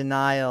from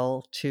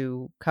denial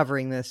to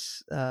covering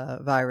this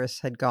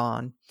virus had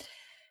gone.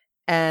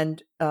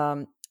 And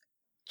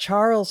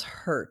Charles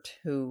Hurt,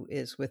 who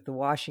is with the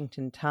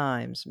Washington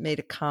Times, made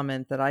a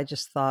comment that I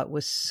just thought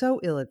was so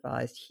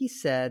ill-advised. He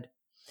said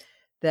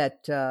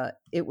that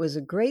it was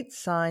a great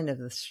sign of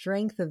the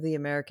strength of the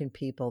American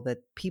people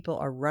that people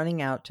are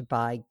running out to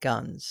buy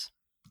guns.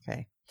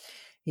 Okay.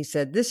 He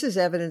said, this is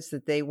evidence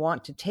that they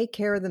want to take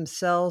care of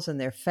themselves and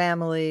their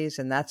families,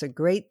 and that's a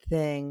great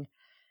thing.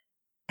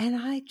 And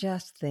I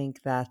just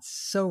think that's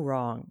so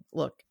wrong.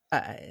 Look,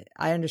 I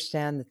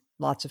understand that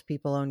lots of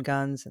people own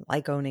guns and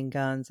like owning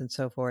guns and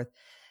so forth.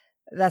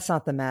 That's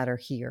not the matter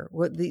here.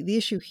 What the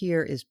issue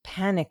here is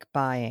panic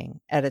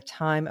buying at a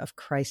time of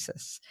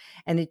crisis.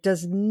 And it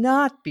does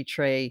not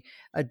betray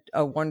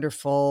a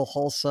wonderful,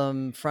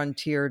 wholesome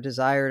frontier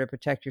desire to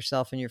protect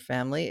yourself and your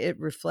family. It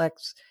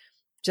reflects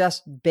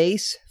just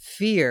base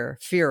fear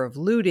of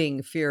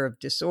looting, fear of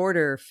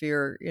disorder,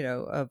 fear,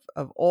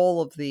 of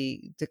all of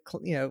the,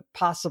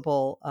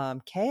 possible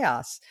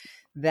chaos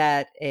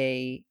that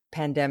a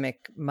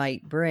pandemic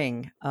might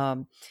bring.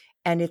 And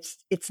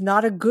it's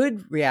not a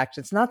good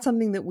reaction. It's not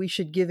something that we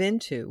should give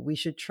into. We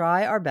should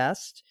try our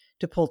best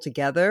to pull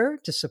together,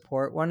 to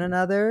support one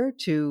another,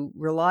 to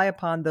rely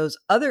upon those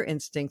other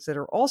instincts that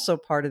are also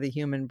part of the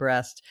human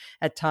breast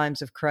at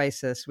times of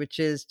crisis, which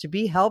is to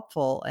be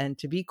helpful and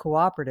to be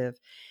cooperative.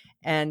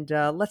 And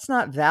let's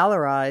not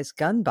valorize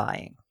gun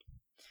buying.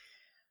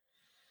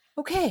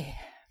 Okay.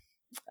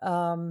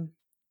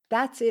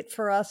 That's it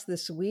for us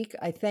this week.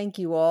 I thank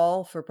you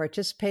all for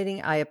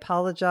participating. I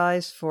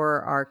apologize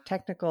for our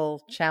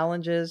technical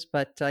challenges,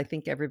 but I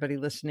think everybody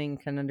listening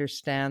can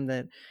understand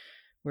that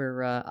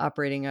we're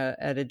operating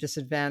at a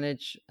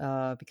disadvantage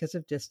because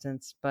of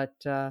distance. But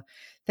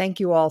thank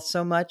you all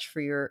so much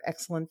for your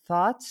excellent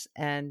thoughts.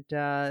 And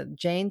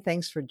Jane,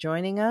 thanks for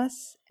joining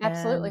us.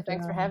 Absolutely. And,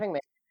 thanks for having me.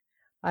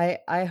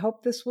 I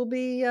hope this will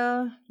be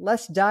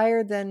less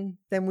dire than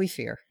we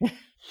fear.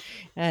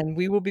 And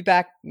we will be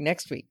back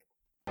next week.